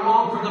is not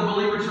wrong for the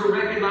believer to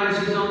recognize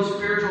his own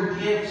spiritual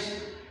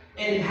gifts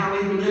and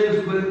how he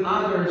lives with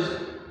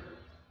others.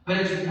 But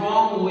it's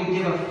wrong when we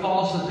give a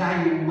false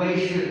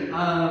evaluation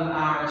of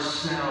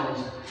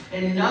ourselves.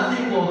 And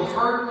nothing will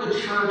hurt the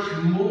church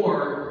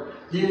more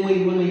than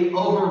when we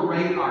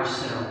overrate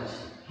ourselves.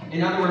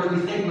 In other words, we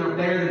think we're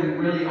better than we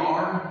really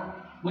are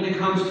when it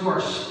comes to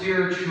our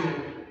spiritual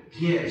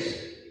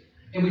gifts.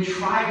 And we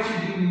try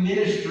to do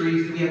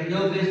ministries that we have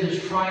no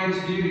business trying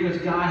to do because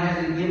God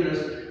hasn't given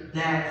us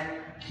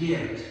that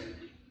gift.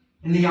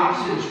 And the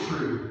opposite is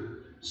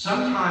true.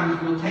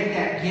 Sometimes we'll take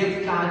that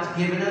gift God's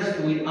given us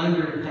and we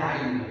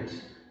undervalue it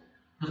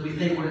because we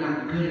think we're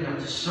not good enough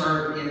to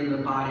serve in the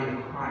body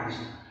of Christ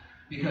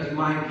because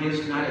my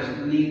gift's not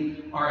as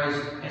neat or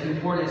as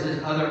important as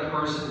this other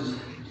person's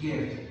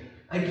gift.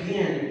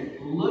 Again,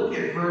 look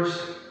at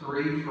verse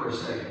 3 for a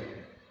second.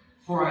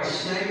 For I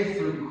say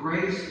through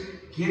grace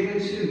given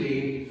to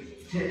me,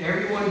 to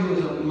everyone who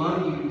is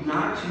among you,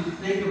 not to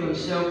think of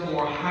himself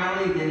more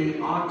highly than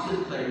he ought to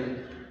think,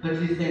 but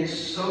to think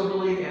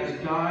soberly as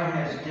God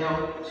has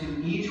dealt to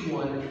each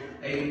one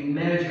a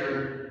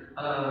measure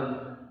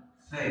of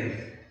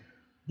faith.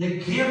 The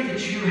gift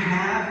that you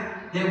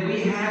have, that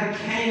we have,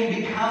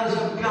 came because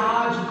of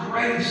God's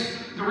grace.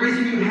 The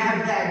reason you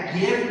have that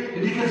gift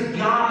is because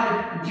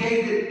God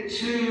gave it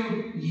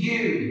to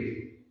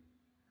you.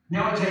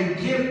 Now it's a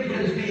gift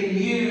because it's being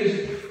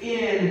used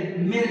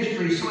in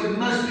ministry, so it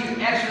must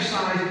be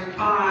exercised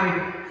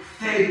by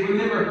faith.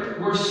 Remember,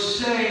 we're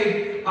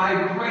saved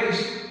by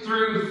grace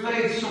through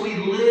faith, so we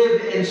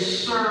live and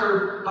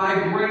serve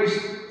by grace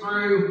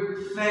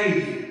through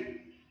faith.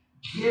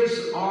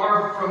 Gifts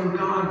are from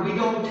God. We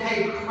don't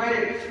take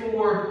credit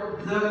for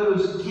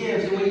those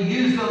gifts, and we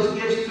use those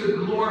gifts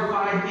to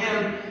glorify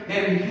Him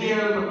and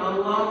Him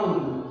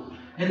alone.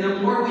 And the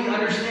more we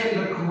understand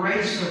the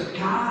grace of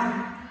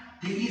God,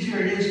 the easier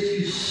it is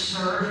to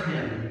serve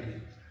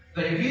Him.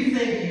 But if you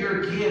think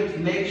your gift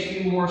makes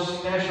you more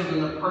special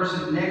than the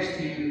person next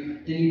to you,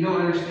 then you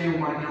don't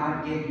understand why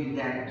God gave you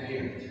that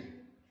gift.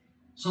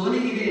 So let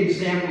me give you an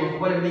example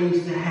of what it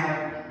means to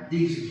have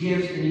these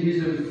gifts and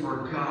use them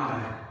for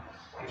God.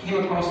 I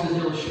came across this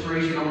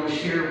illustration I want to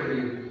share with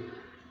you.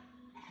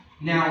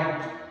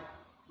 Now,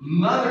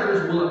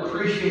 Mothers will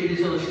appreciate this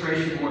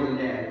illustration more than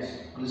dads.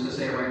 I'm just going to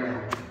say it right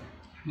now.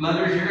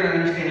 Mothers, you're going to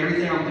understand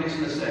everything I'm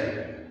fixing to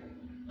say.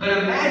 But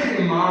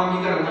imagine, Mom,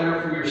 you got a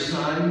letter from your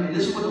son, and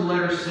this is what the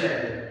letter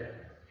said.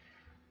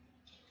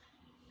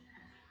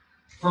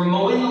 For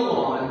mowing the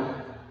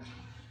lawn,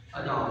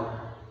 $1.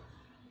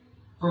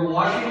 For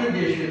washing the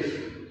dishes,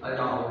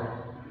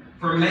 $1.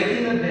 For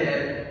making the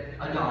bed,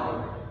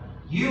 $1.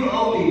 You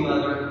owe me,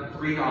 Mother,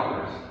 $3.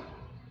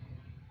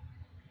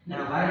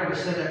 Now, if I ever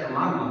said that to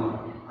my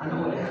mama, I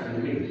know what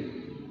happened to me.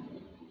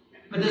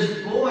 But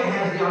this boy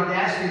has the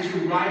audacity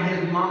to write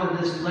his mama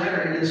this letter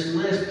and this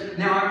list.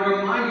 Now, I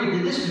remind you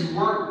that this is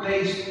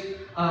work-based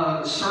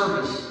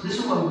service. This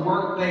is what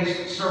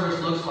work-based service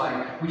looks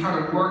like. We try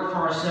to work for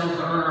ourselves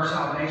to earn our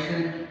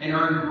salvation and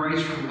earn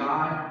grace from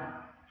God.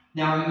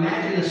 Now,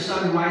 imagine the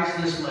son writes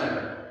this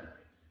letter.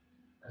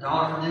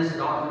 $1 for this,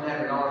 $1 for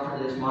that, $1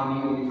 for this. Mom,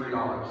 you owe me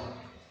 $3.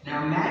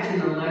 Now, imagine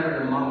the letter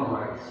that Mama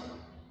writes.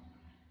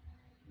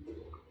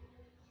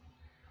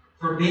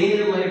 For being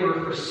in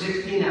labor for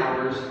 16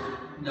 hours,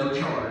 no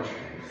charge.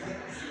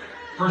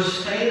 For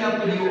staying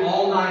up with you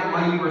all night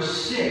while you were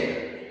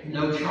sick,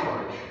 no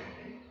charge.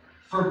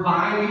 For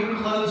buying you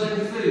clothes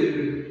and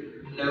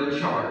food, no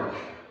charge.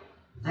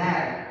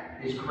 That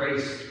is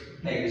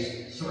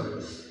grace-based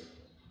service.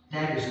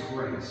 That is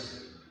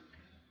grace.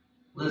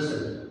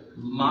 Listen,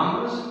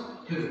 mamas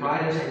could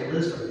write us a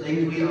list of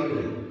things we owe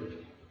them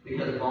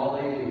because of all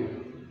they do.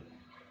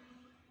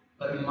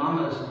 But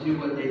mamas do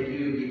what they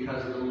do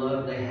because of the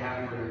love they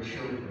have for their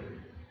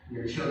children. And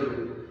their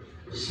children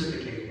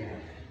reciprocate that.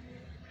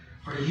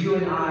 For you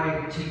and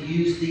I to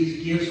use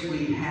these gifts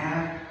we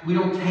have, we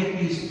don't take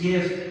these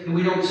gifts and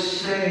we don't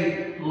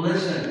say,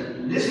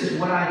 listen, this is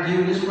what I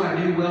do, this is what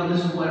I do well,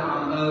 this is what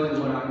I'm owed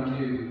and what I'm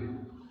due.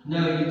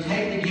 No, you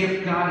take the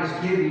gift God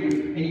has given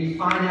you and you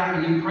find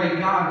out and you pray,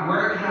 God,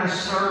 where can I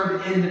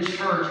serve in the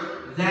church?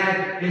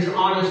 That is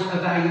honest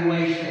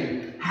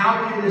evaluation.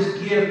 How can this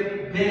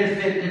gift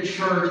benefit the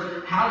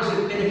church? How does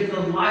it benefit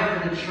the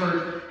life of the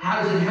church?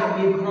 How does it help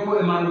me grow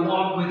in my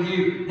walk with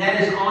you?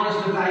 That is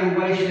honest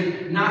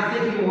evaluation, not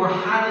thinking more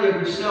highly of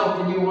yourself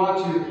than you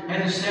ought to,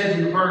 as it says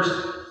in verse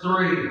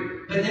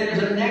 3. But then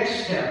there's a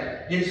next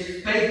step.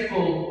 It's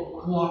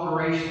faithful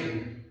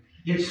cooperation.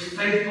 It's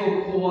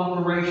faithful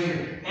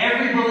cooperation.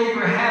 Every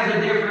believer has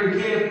a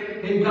different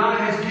gift, and God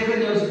has given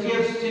those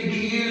gifts to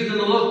be used in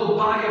the local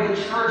body of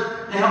the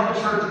church to help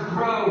the church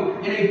grow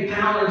in a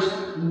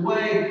balanced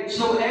way.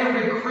 So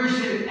every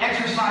Christian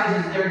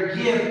exercises their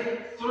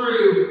gift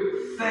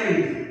through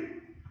faith.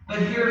 But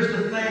here's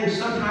the thing.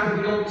 Sometimes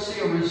we don't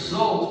see a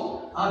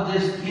result of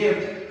this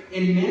gift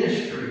in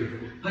ministry,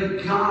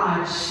 but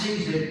God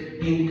sees it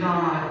and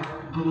God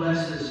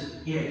blesses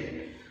it.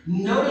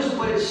 Notice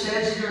what it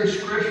says here in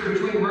Scripture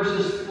between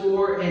verses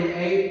 4 and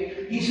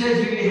 8. He says,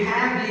 if you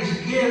have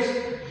these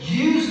gifts,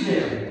 use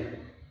them.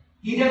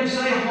 He doesn't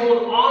say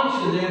hold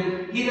on to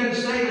them. He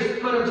doesn't say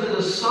just put them to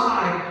the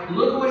side.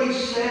 Look what he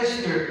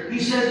says here. He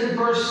says in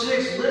verse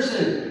 6,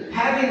 listen,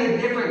 having the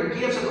different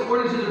gifts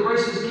according to the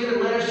graces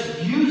given, let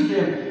us use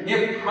them.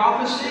 If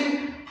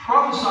prophecy,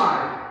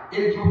 prophesy.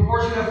 In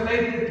proportion of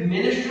faith with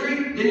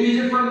ministry, then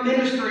use it for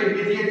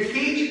ministry. If you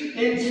teach,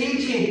 in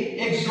teaching,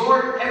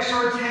 exhort,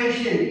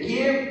 exhortation,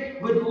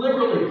 give with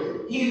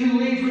liberally. He who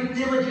leads with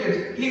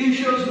diligence, he who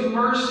shows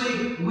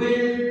mercy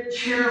with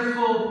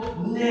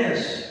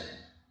cheerfulness.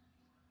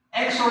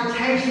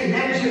 Exhortation,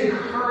 that is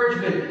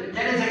encouragement.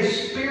 That is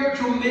a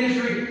spiritual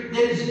ministry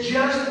that is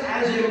just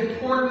as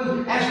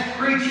important as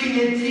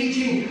preaching and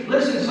teaching.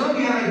 Listen, some of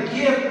you have a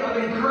gift of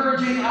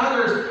encouraging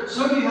others.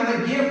 Some of you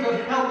have a gift of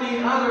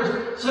helping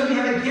others. Some of you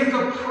have a gift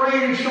of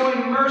praying and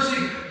showing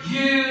mercy.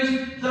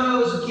 Use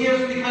those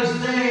gifts because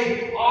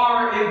they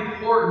are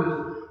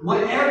important.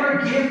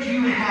 Whatever gift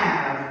you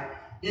have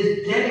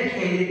is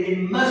dedicated.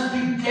 It must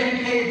be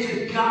dedicated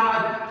to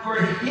God for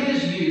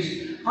His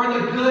use, for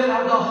the good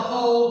of the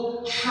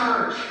whole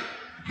church.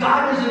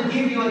 God doesn't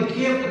give you a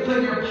gift to put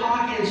in your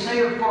pocket and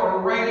save it for a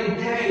rainy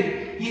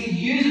day. He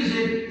uses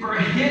it for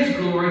His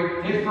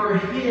glory and for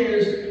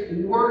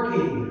His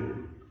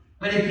working.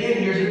 But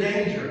again, here's a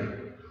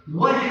danger.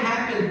 What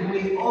happens when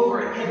we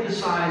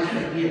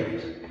overemphasize a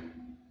gift?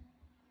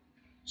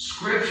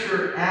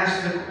 Scripture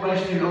asks the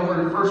question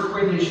over in 1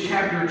 Corinthians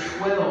chapter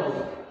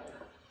 12.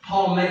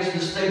 Paul makes the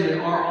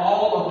statement, are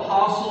all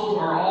apostles,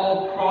 are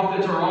all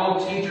prophets, are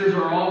all teachers,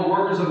 are all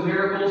workers of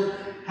miracles,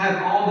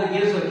 have all the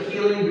gifts of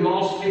healing, do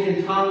all speak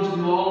in tongues,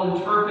 do all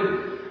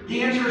interpret?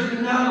 The answer is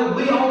no.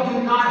 We all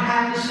do not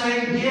have the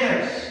same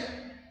gifts.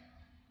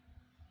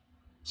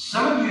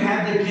 Some of you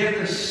have the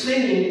gift of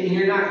singing and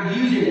you're not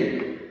using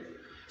it.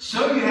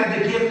 Some of you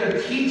have the gift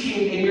of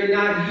teaching and you're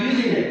not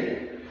using it.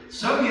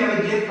 Some of you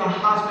have a gift of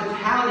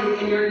hospitality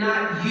and you're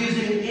not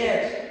using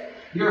it.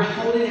 You're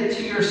holding it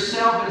to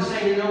yourself and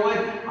saying, you know what,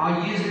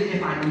 I'll use it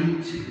if I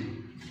need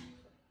to.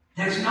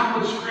 That's not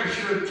what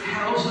Scripture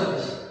tells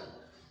us.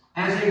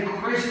 As a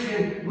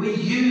Christian, we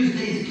use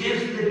these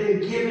gifts that have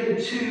been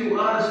given to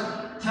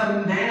us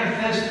to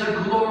manifest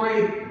the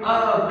glory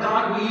of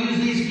God. We use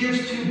these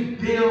gifts to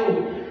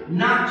build.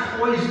 not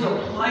toys to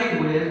play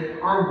with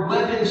or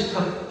weapons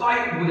to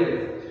fight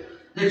with.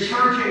 The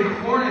church in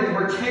Corinth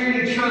were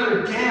tearing each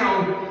other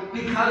down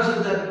because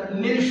of the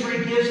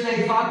ministry gifts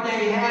they thought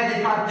they had.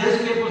 They thought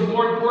this gift was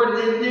more important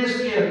than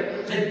this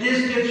gift, that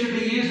this gift should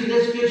be used and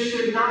this gift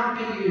should not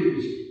be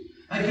used.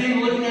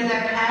 Again, looking at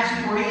that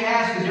passage where he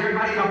asks, is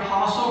everybody an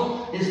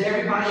apostle? Is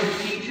everybody a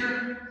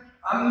teacher?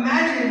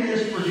 Imagine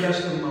this for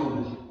just a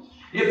moment.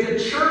 If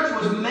the church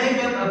was made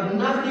up of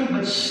nothing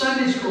but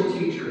Sunday school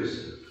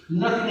teachers,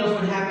 nothing else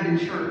would happen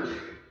in church.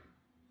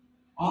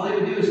 All they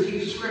would do is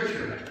teach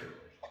Scripture.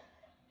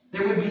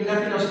 There would be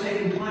nothing else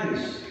taking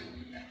place.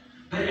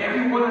 But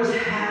every one of us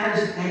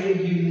has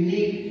a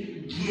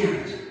unique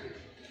gift.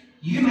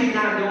 You may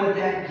not know what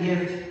that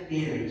gift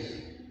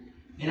is.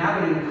 And I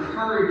would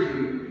encourage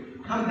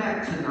you, come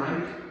back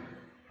tonight.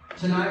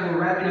 Tonight we're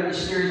wrapping up the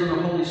series on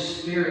the Holy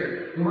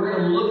Spirit. And we're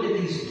going to look at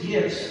these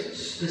gifts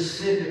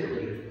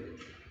specifically,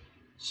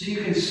 so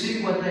you can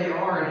see what they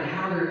are and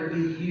how they're to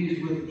be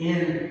used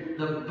within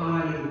the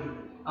body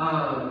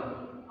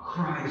of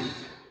Christ.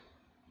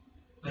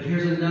 But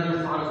here's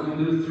another thought as we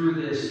move through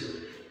this.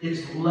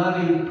 It's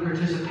loving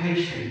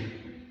participation.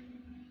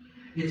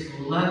 It's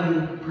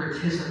loving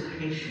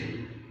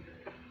participation.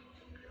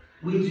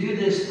 We do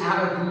this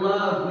out of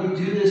love. We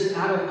do this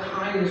out of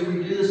kindness.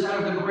 We do this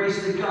out of the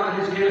grace that God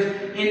has given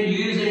us in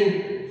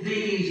using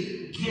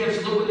these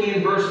gifts. Look with me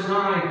in verse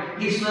 9.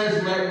 He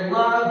says, let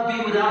love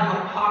be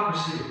without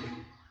hypocrisy.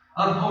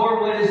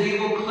 Abhor what is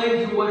evil,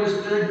 cling to what is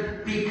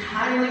good. Be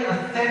kindly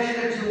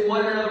affectionate to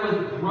one another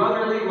with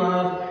brotherly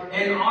love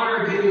and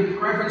honor, giving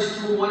preference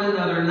to one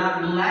another,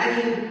 not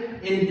lagging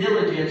in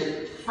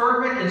diligence,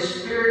 fervent in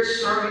spirit,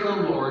 serving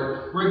the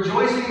Lord,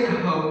 rejoicing in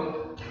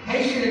hope,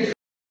 patient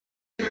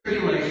in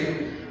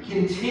tribulation,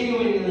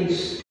 continually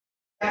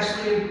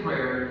steadfastly in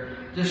prayer,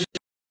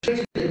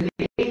 distributing to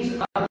the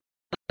needs of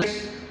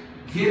the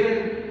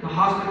given the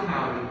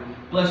hospitality.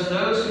 Bless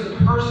those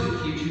who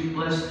persecute you.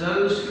 Bless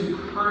those who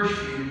curse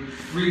you.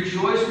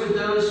 Rejoice with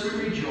those who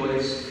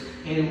rejoice,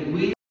 and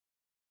weep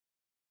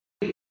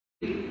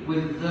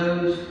with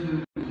those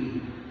who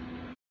weep.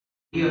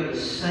 Be of the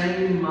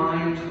same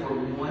mind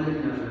toward one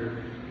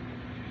another.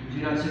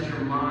 Do not set your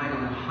mind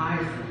on high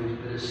things,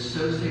 but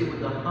associate with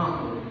the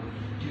humble.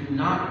 Do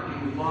not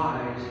be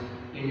wise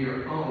in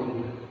your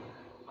own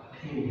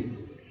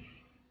opinion.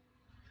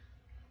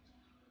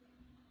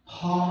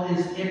 Paul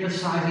is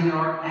emphasizing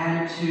our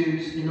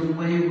attitudes in the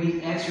way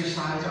we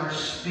exercise our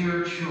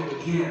spiritual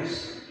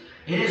gifts.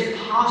 It is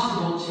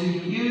possible to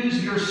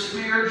use your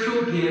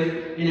spiritual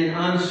gift in an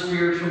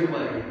unspiritual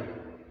way.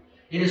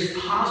 It is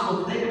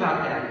possible, think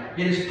about that.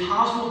 It is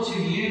possible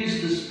to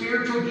use the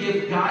spiritual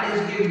gift God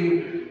has given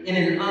you in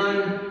an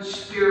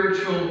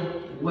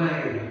unspiritual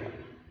way.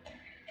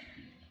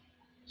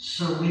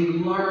 So we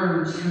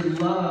learn to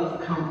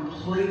love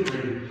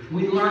completely.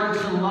 We learn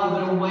to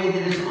love in a way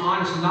that is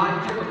honest,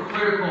 not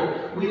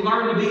hypocritical. We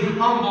learn to be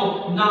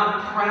humble,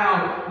 not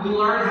proud. We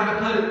learn how to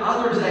put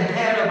others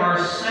ahead of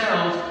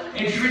ourselves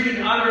and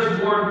treating others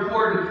more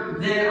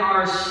important than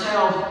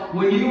ourselves.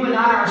 When you and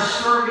I are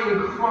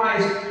serving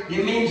Christ,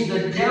 it means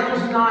the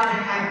devil's not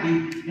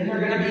happy, and there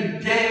are going to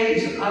be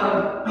days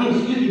of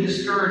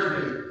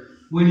discouragement.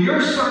 When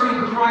you're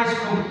serving Christ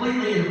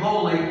completely and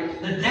wholly,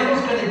 the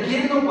devil's going to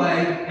get in the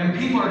way, and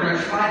people are going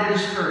to try to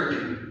discourage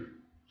you.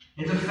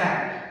 It's a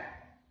fact.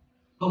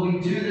 But we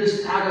do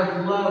this out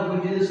of love.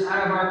 We do this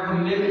out of our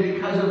commitment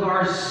because of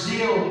our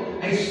zeal,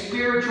 a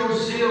spiritual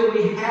zeal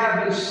we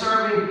have in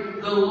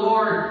serving the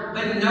Lord.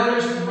 But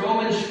notice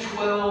Romans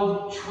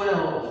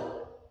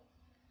 12:12.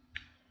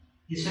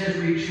 He says,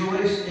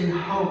 rejoice in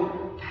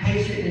hope,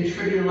 patient in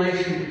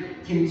tribulation,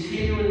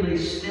 continually,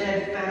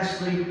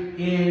 steadfastly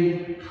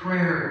in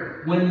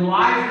prayer. When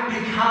life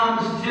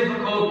becomes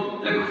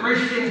difficult, the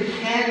Christian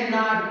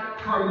cannot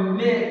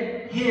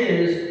permit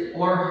his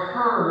or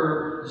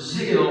her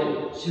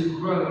zeal to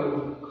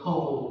grow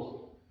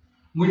cold.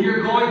 When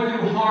you're going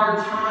through hard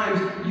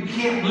times, you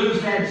can't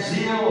lose that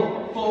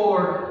zeal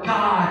for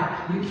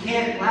God. You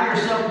can't allow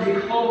yourself to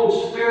be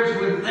cold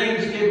spiritually when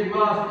things get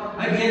rough.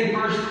 Again,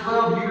 verse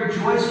 12, you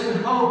rejoice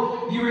in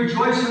hope. You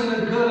rejoice in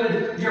the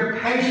good. You're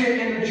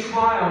patient in the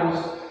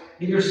trials.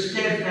 And you're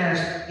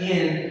steadfast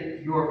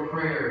in your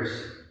prayers.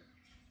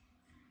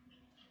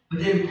 But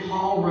then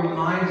Paul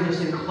reminds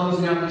us in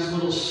closing out this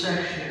little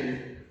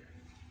section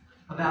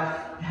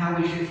about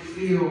how we should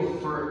feel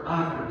for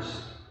others.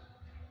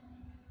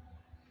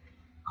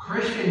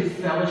 Christian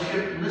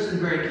fellowship, listen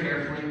very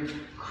carefully,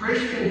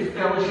 Christian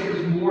fellowship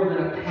is more than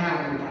a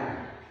pat on the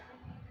back.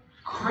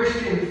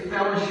 Christian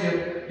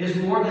fellowship is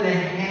more than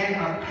a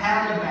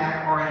pat on the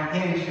back or a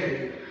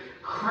handshake.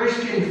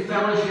 Christian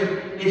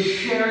fellowship is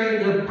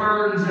sharing the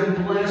burdens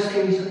and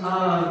blessings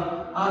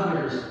of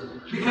others.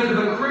 Because if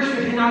a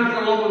Christian cannot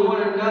get along with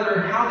one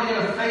another, how are they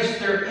going to face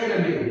their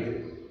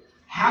enemy?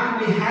 How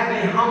can we have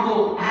a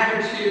humble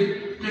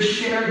attitude to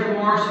share the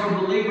marks of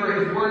a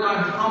believer if we're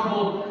not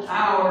humble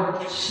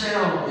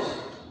ourselves?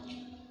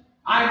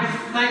 I'm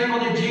thankful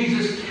that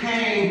Jesus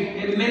came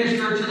and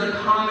ministered to the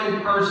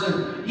common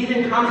person. He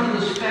didn't come to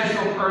the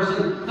special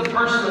person, the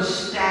person of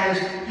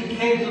status. He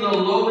came to the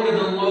lowly of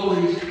the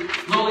lowliest,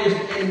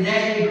 and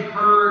they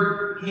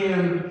heard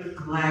him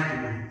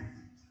gladly.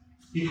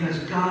 Because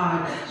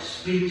God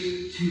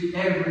speaks to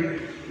every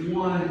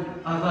one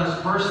of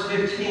us. Verse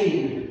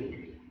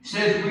 15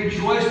 says,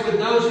 rejoice with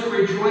those who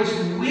rejoice,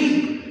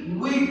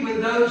 weep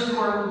with those who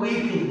are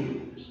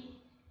weeping.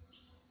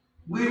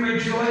 We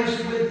rejoice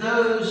with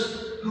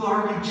those who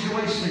are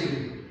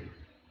rejoicing,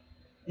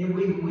 and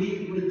we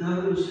weep with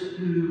those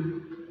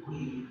who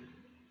weep.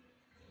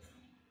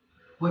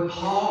 What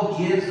Paul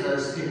gives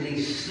us in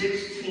these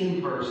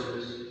 16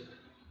 verses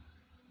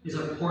is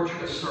a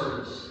portrait of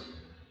service.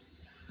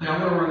 But I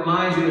want to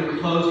remind you in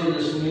closing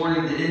this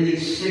morning that in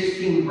these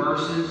 16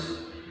 verses,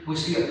 we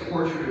see a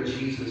portrait of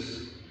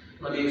Jesus.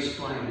 Let me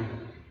explain.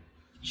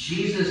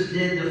 Jesus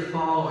did the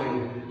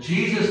following.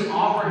 Jesus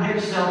offered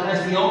himself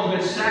as the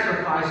ultimate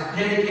sacrifice,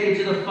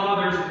 dedicated to the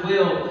Father's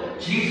will.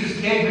 Jesus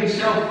gave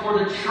himself for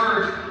the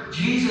church.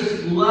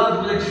 Jesus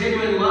loved with a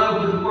genuine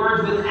love, with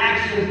words, with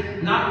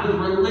actions, not with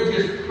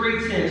religious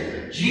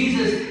pretense.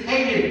 Jesus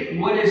hated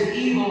what is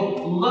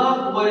evil,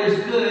 loved what is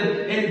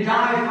good, and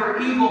died for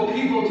evil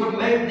people to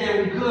make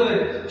them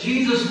good.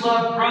 Jesus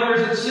loved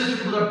brothers and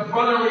sisters with a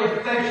brotherly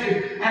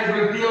affection as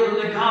revealed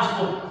in the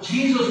gospel.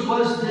 Jesus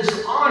was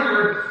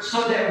dishonored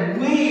so that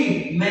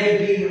we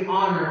may be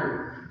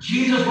honored.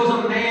 Jesus was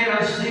a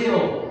man of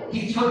zeal.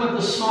 He took up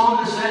the song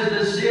that says,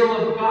 the zeal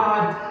of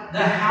God, the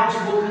house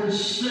will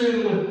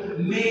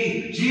consume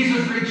me.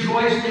 Jesus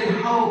rejoiced in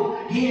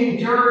hope. He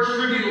endured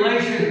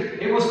tribulation.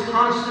 It was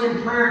constant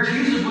in prayer.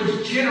 Jesus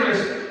was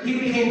generous. He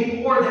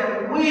became poor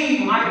that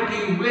we might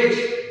be rich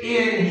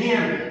in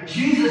him.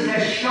 Jesus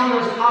has shown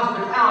us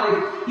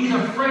hospitality. He's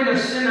a friend of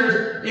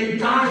sinners and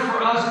died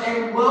for us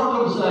and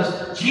welcomes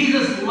us.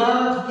 Jesus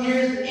loved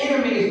his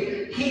enemies.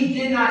 He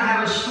did not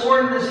have a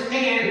sword in his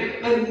hand,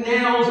 but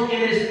nails in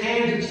his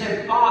hands, and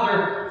said,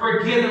 Father,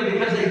 forgive them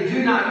because they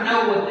do not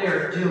know what they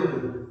are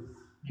doing.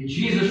 And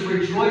Jesus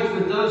rejoiced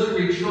with those who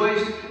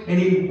rejoiced, and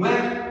he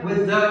wept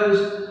with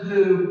those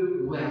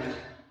who wept.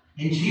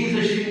 And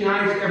Jesus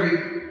unites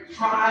every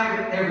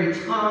tribe, every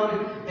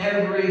tongue,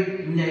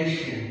 every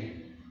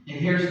nation. And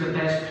here's the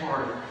best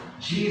part.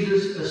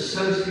 Jesus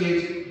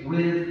associates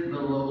with the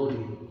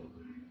lowly.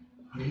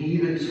 And he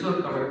even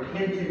took a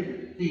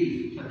repentant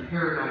thief to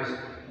paradise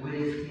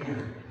with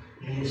him.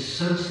 And he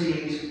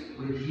associates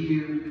with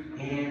you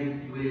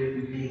and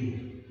with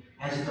me.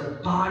 As the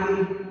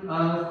body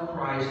of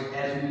Christ,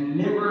 as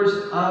members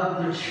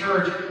of the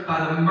church,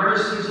 by the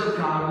mercies of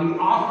God, we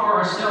offer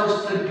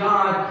ourselves to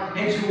God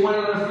and to one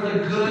another for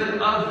the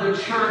good of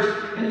the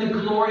church and the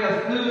glory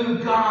of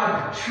who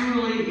God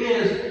truly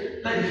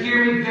is. But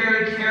hear me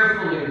very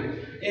carefully.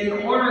 In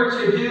order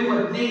to do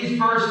what these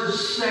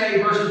verses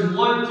say, verses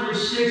 1 through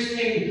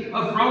 16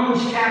 of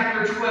Romans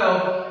chapter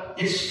 12,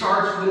 it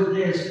starts with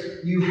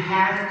this. You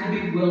have to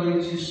be willing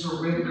to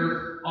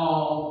surrender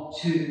all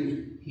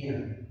to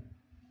him.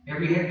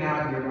 Every head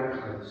bowed, every eye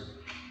closed.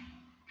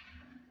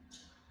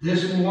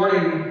 This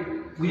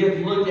morning, we have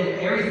looked at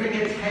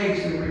everything it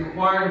takes and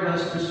required of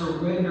us to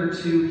surrender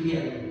to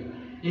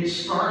him. It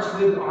starts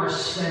with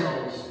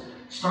ourselves.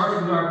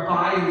 Starts with our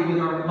body, with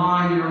our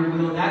mind, and our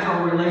will. That's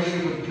our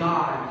relationship with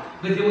God.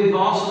 But then we've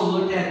also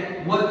looked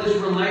at what this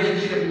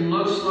relationship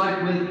looks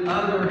like with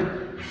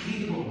other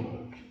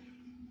people.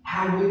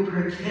 How we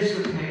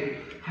participate.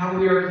 How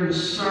we are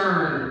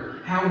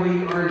concerned. How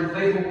we are in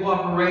faithful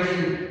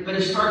cooperation. But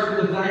it starts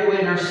with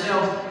evaluating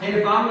ourselves. And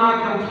if I'm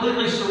not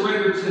completely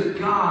surrendered to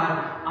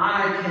God,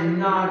 I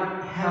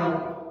cannot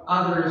help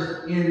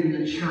others in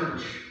the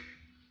church.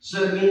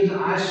 So it means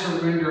I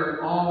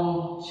surrender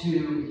all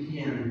to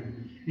him.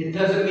 It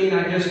doesn't mean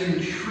I just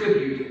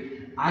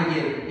contribute. I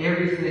give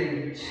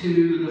everything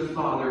to the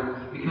Father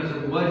because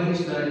of what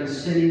he's done in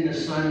sending the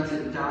Son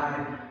to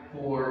die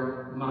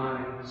for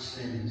my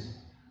sins.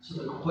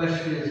 So the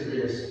question is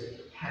this.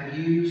 Have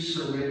you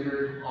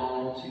surrendered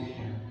all to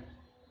him?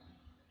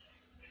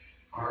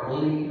 Are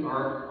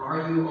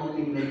you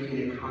only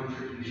making a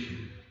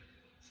contribution?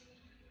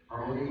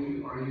 Are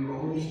you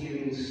only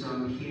giving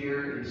some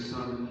here and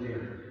some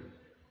there?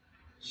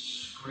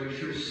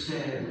 Scripture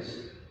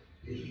says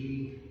that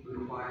he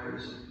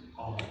requires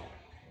all.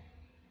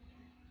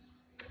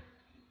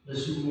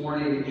 This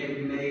morning,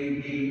 it may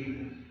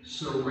be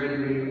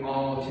surrendering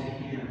all to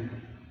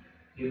him.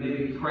 It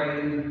may be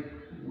praying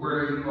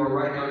where you are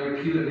right now in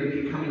your pew. It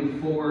may be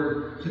coming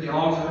forward to the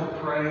altar to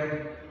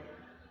pray.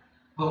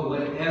 But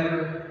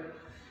whatever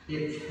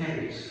it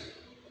takes,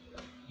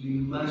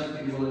 you must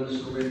be willing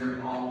to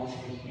surrender all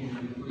to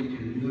him before you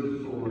can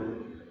move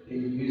forward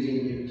in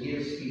using the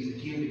gifts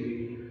he's given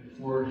you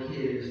for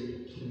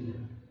his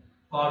kingdom.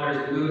 Father,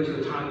 as we move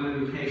into a time of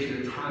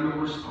invitation, a time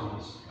of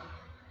response,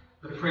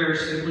 the prayer is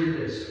simply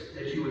this,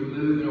 that you would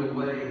move in a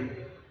way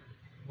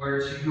where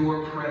it's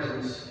your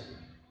presence.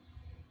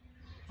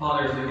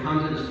 Father, as we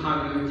come to this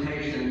time of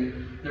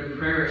invitation, the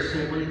prayer is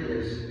simply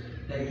this,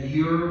 that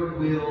your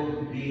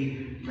will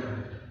be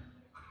done.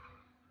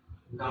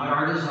 Not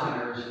our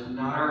desires,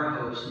 not our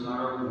hopes, not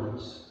our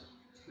wants,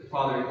 but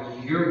Father,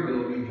 your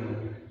will be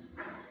done.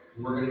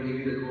 We're going to give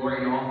you the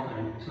glory and all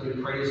things. So we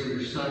pray this in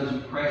your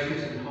Son's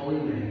precious and holy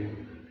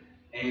name.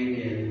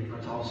 Amen.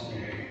 Let's all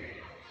stand.